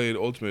mean, I played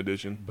Ultimate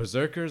Edition.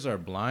 Berserkers are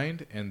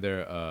blind, and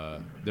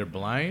they're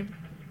blind,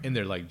 and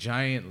they're like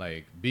giant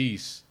like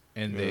beasts,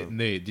 and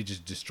they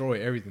just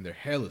destroy everything. They're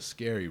hella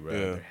scary, bro. Yeah.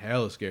 They're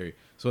hella scary.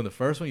 So in the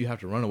first one, you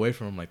have to run away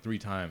from them like 3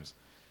 times,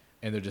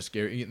 and they're just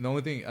scary. The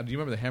only thing, do you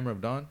remember the Hammer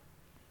of Dawn?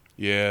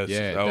 Yes,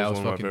 Yeah, that was one of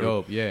my fucking favorite.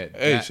 dope. Yeah.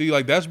 Hey, that- see,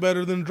 like that's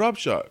better than Drop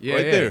Shot. yeah,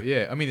 right yeah, there.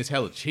 yeah. I mean, it's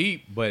hella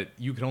cheap, but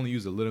you can only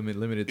use a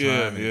limited time.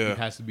 Yeah, and yeah. It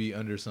has to be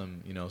under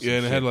some, some Yeah, and it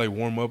shit. had to, like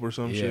warm up or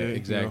some yeah, shit. you know?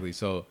 exactly.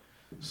 So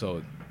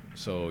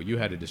you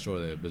had to destroy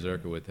the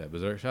Berserker with that.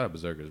 Shout out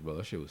Berserkers, bro.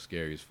 That shit was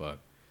scary as fuck.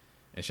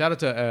 And shout out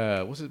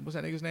to what's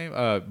that nigga's name?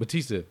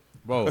 Batista,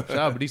 bro. Shout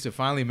out Batista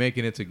finally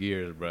making it to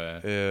Gears,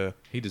 bro. Yeah,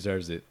 He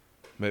deserves it.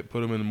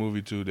 put him in the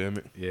movie too. Damn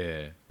it.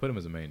 Yeah, put him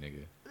as a main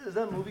nigga. Is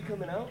that movie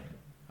coming out?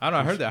 I don't know.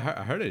 I heard that.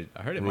 I heard it.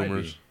 I heard it might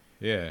Rumors.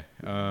 be. Yeah.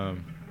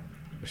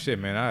 But shit,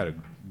 man. I had a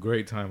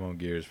great time on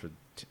Gears for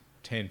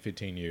 10,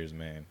 15 years,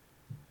 man.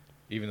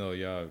 Even though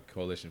y'all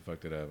Coalition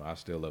fucked it up, I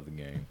still love the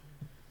game.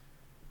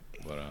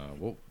 But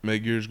we'll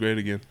Make Gears great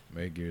again.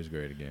 make Gears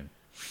great again.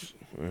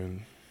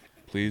 And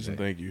please and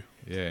thank you.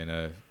 Yeah,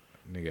 and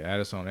nigga, add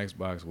us on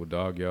Xbox. We'll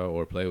dog y'all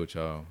or play with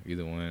y'all.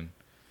 Either one.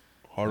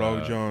 Hard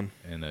Dog John.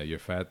 And you're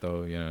fat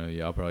though. You know,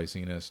 y'all probably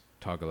seen us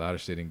talk a lot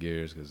of shit in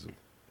Gears because,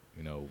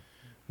 We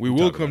we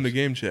will talk come about to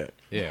game chat.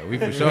 yeah, we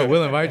for sure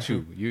will invite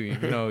you. You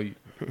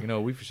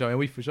know, we for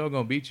sure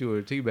gonna beat you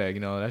or teabag.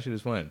 That shit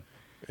is fun.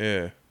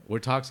 Yeah, We're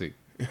toxic.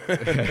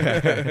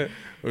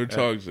 we're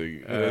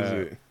toxic. That's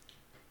it.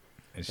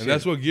 And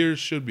that's what Gears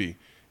should be.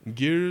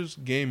 Gears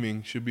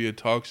gaming should be a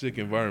toxic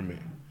environment.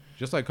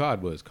 just like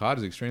COD was. COD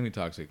is extremely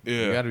toxic.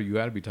 Yeah. You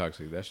gotta be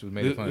toxic. That shit was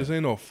made it fun. This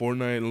ain't no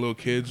Fortnite and little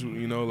kids.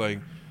 Like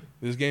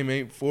this game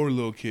ain't for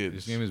little kids.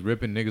 This game is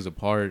ripping niggas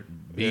apart,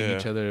 beating Yeah.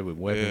 each other with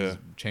weapons,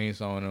 Yeah.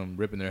 chainsawing them,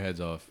 ripping their heads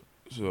off.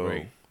 So,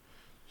 Great.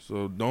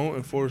 so don't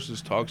enforce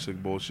this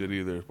toxic bullshit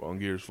either on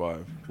Gears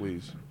 5,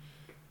 please.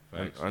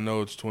 Facts. I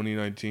know it's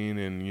 2019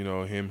 and, you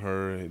know, him,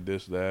 her,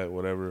 this, that,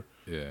 whatever.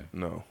 Yeah.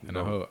 No. And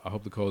no. I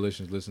hope the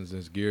coalition listens to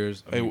this.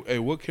 Gears. Hey,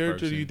 what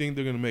character do you Ferguson. think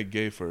they're going to make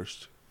gay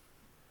first?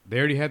 They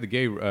already had the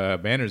gay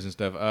banners and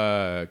stuff.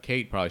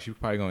 Kate probably. She's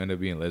probably gonna end up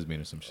being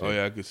lesbian or some shit. Oh,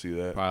 yeah, I could see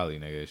that. Probably,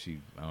 nigga.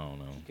 I don't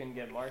know. You can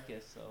get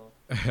Marcus, so.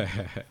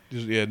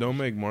 Just, yeah, don't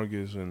make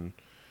Marcus and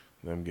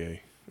them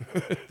gay.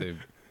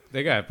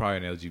 they got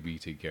probably an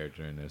LGBT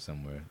character in there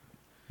somewhere.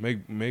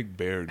 Make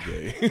Bear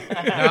gay.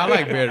 No, I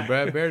like Bear,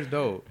 bro. Bear's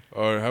dope.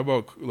 Or how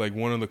about like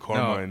one of the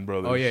Carmine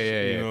brothers? Oh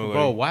yeah. You know,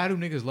 Bro, like, why do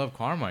niggas love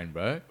Carmine,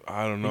 bro?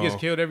 I don't know. He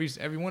gets killed every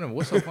one of them.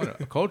 What's so funny?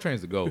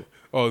 Coltrane's the GOAT.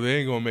 Oh, they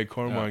ain't gonna make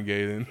Carmine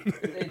gay then.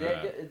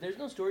 There's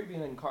no story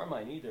behind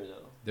Carmine either,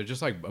 though. They're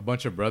just like a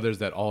bunch of brothers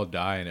that all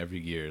die in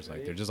every Gears.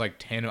 Like they're just like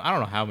 10. I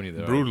don't know how many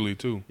there are. Brutally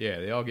too. Yeah,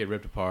 they all get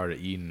ripped apart or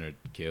eaten or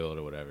killed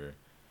or whatever.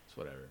 It's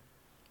whatever.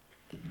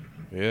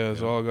 Yeah,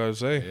 that's all I gotta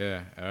say.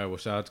 Yeah. All right. Well,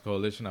 shout out to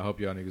Coalition. I hope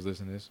y'all niggas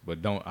listen to this, but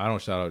I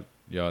don't shout out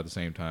y'all at the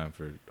same time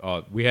for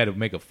all. We had to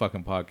make a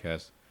fucking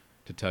podcast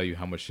to tell you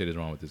how much shit is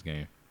wrong with this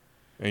game.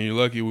 And you're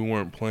lucky we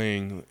weren't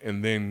playing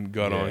and then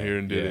got on here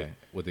and did it.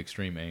 with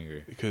extreme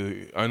anger.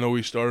 Because I know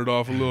we started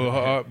off a little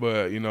hot,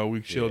 but you know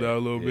we chilled out a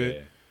little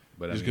bit.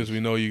 But just because we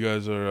know you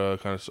guys are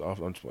kind of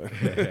soft. I'm just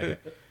playing.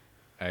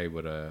 Hey,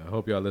 but I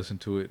hope y'all listen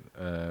to it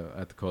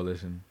at the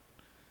Coalition.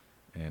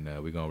 And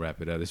we're going to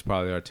wrap it up. This is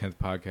probably our 10th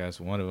podcast,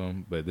 one of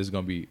them, but this is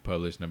going to be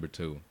published number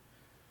 2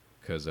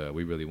 because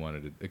we really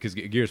wanted it. Because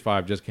Gears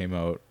 5 just came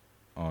out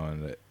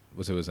on,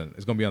 it's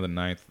going to be on the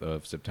 9th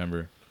of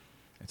September,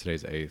 and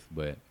today's the 8th,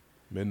 but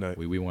Midnight.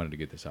 we wanted to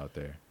get this out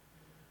there.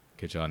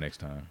 Catch y'all next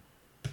time.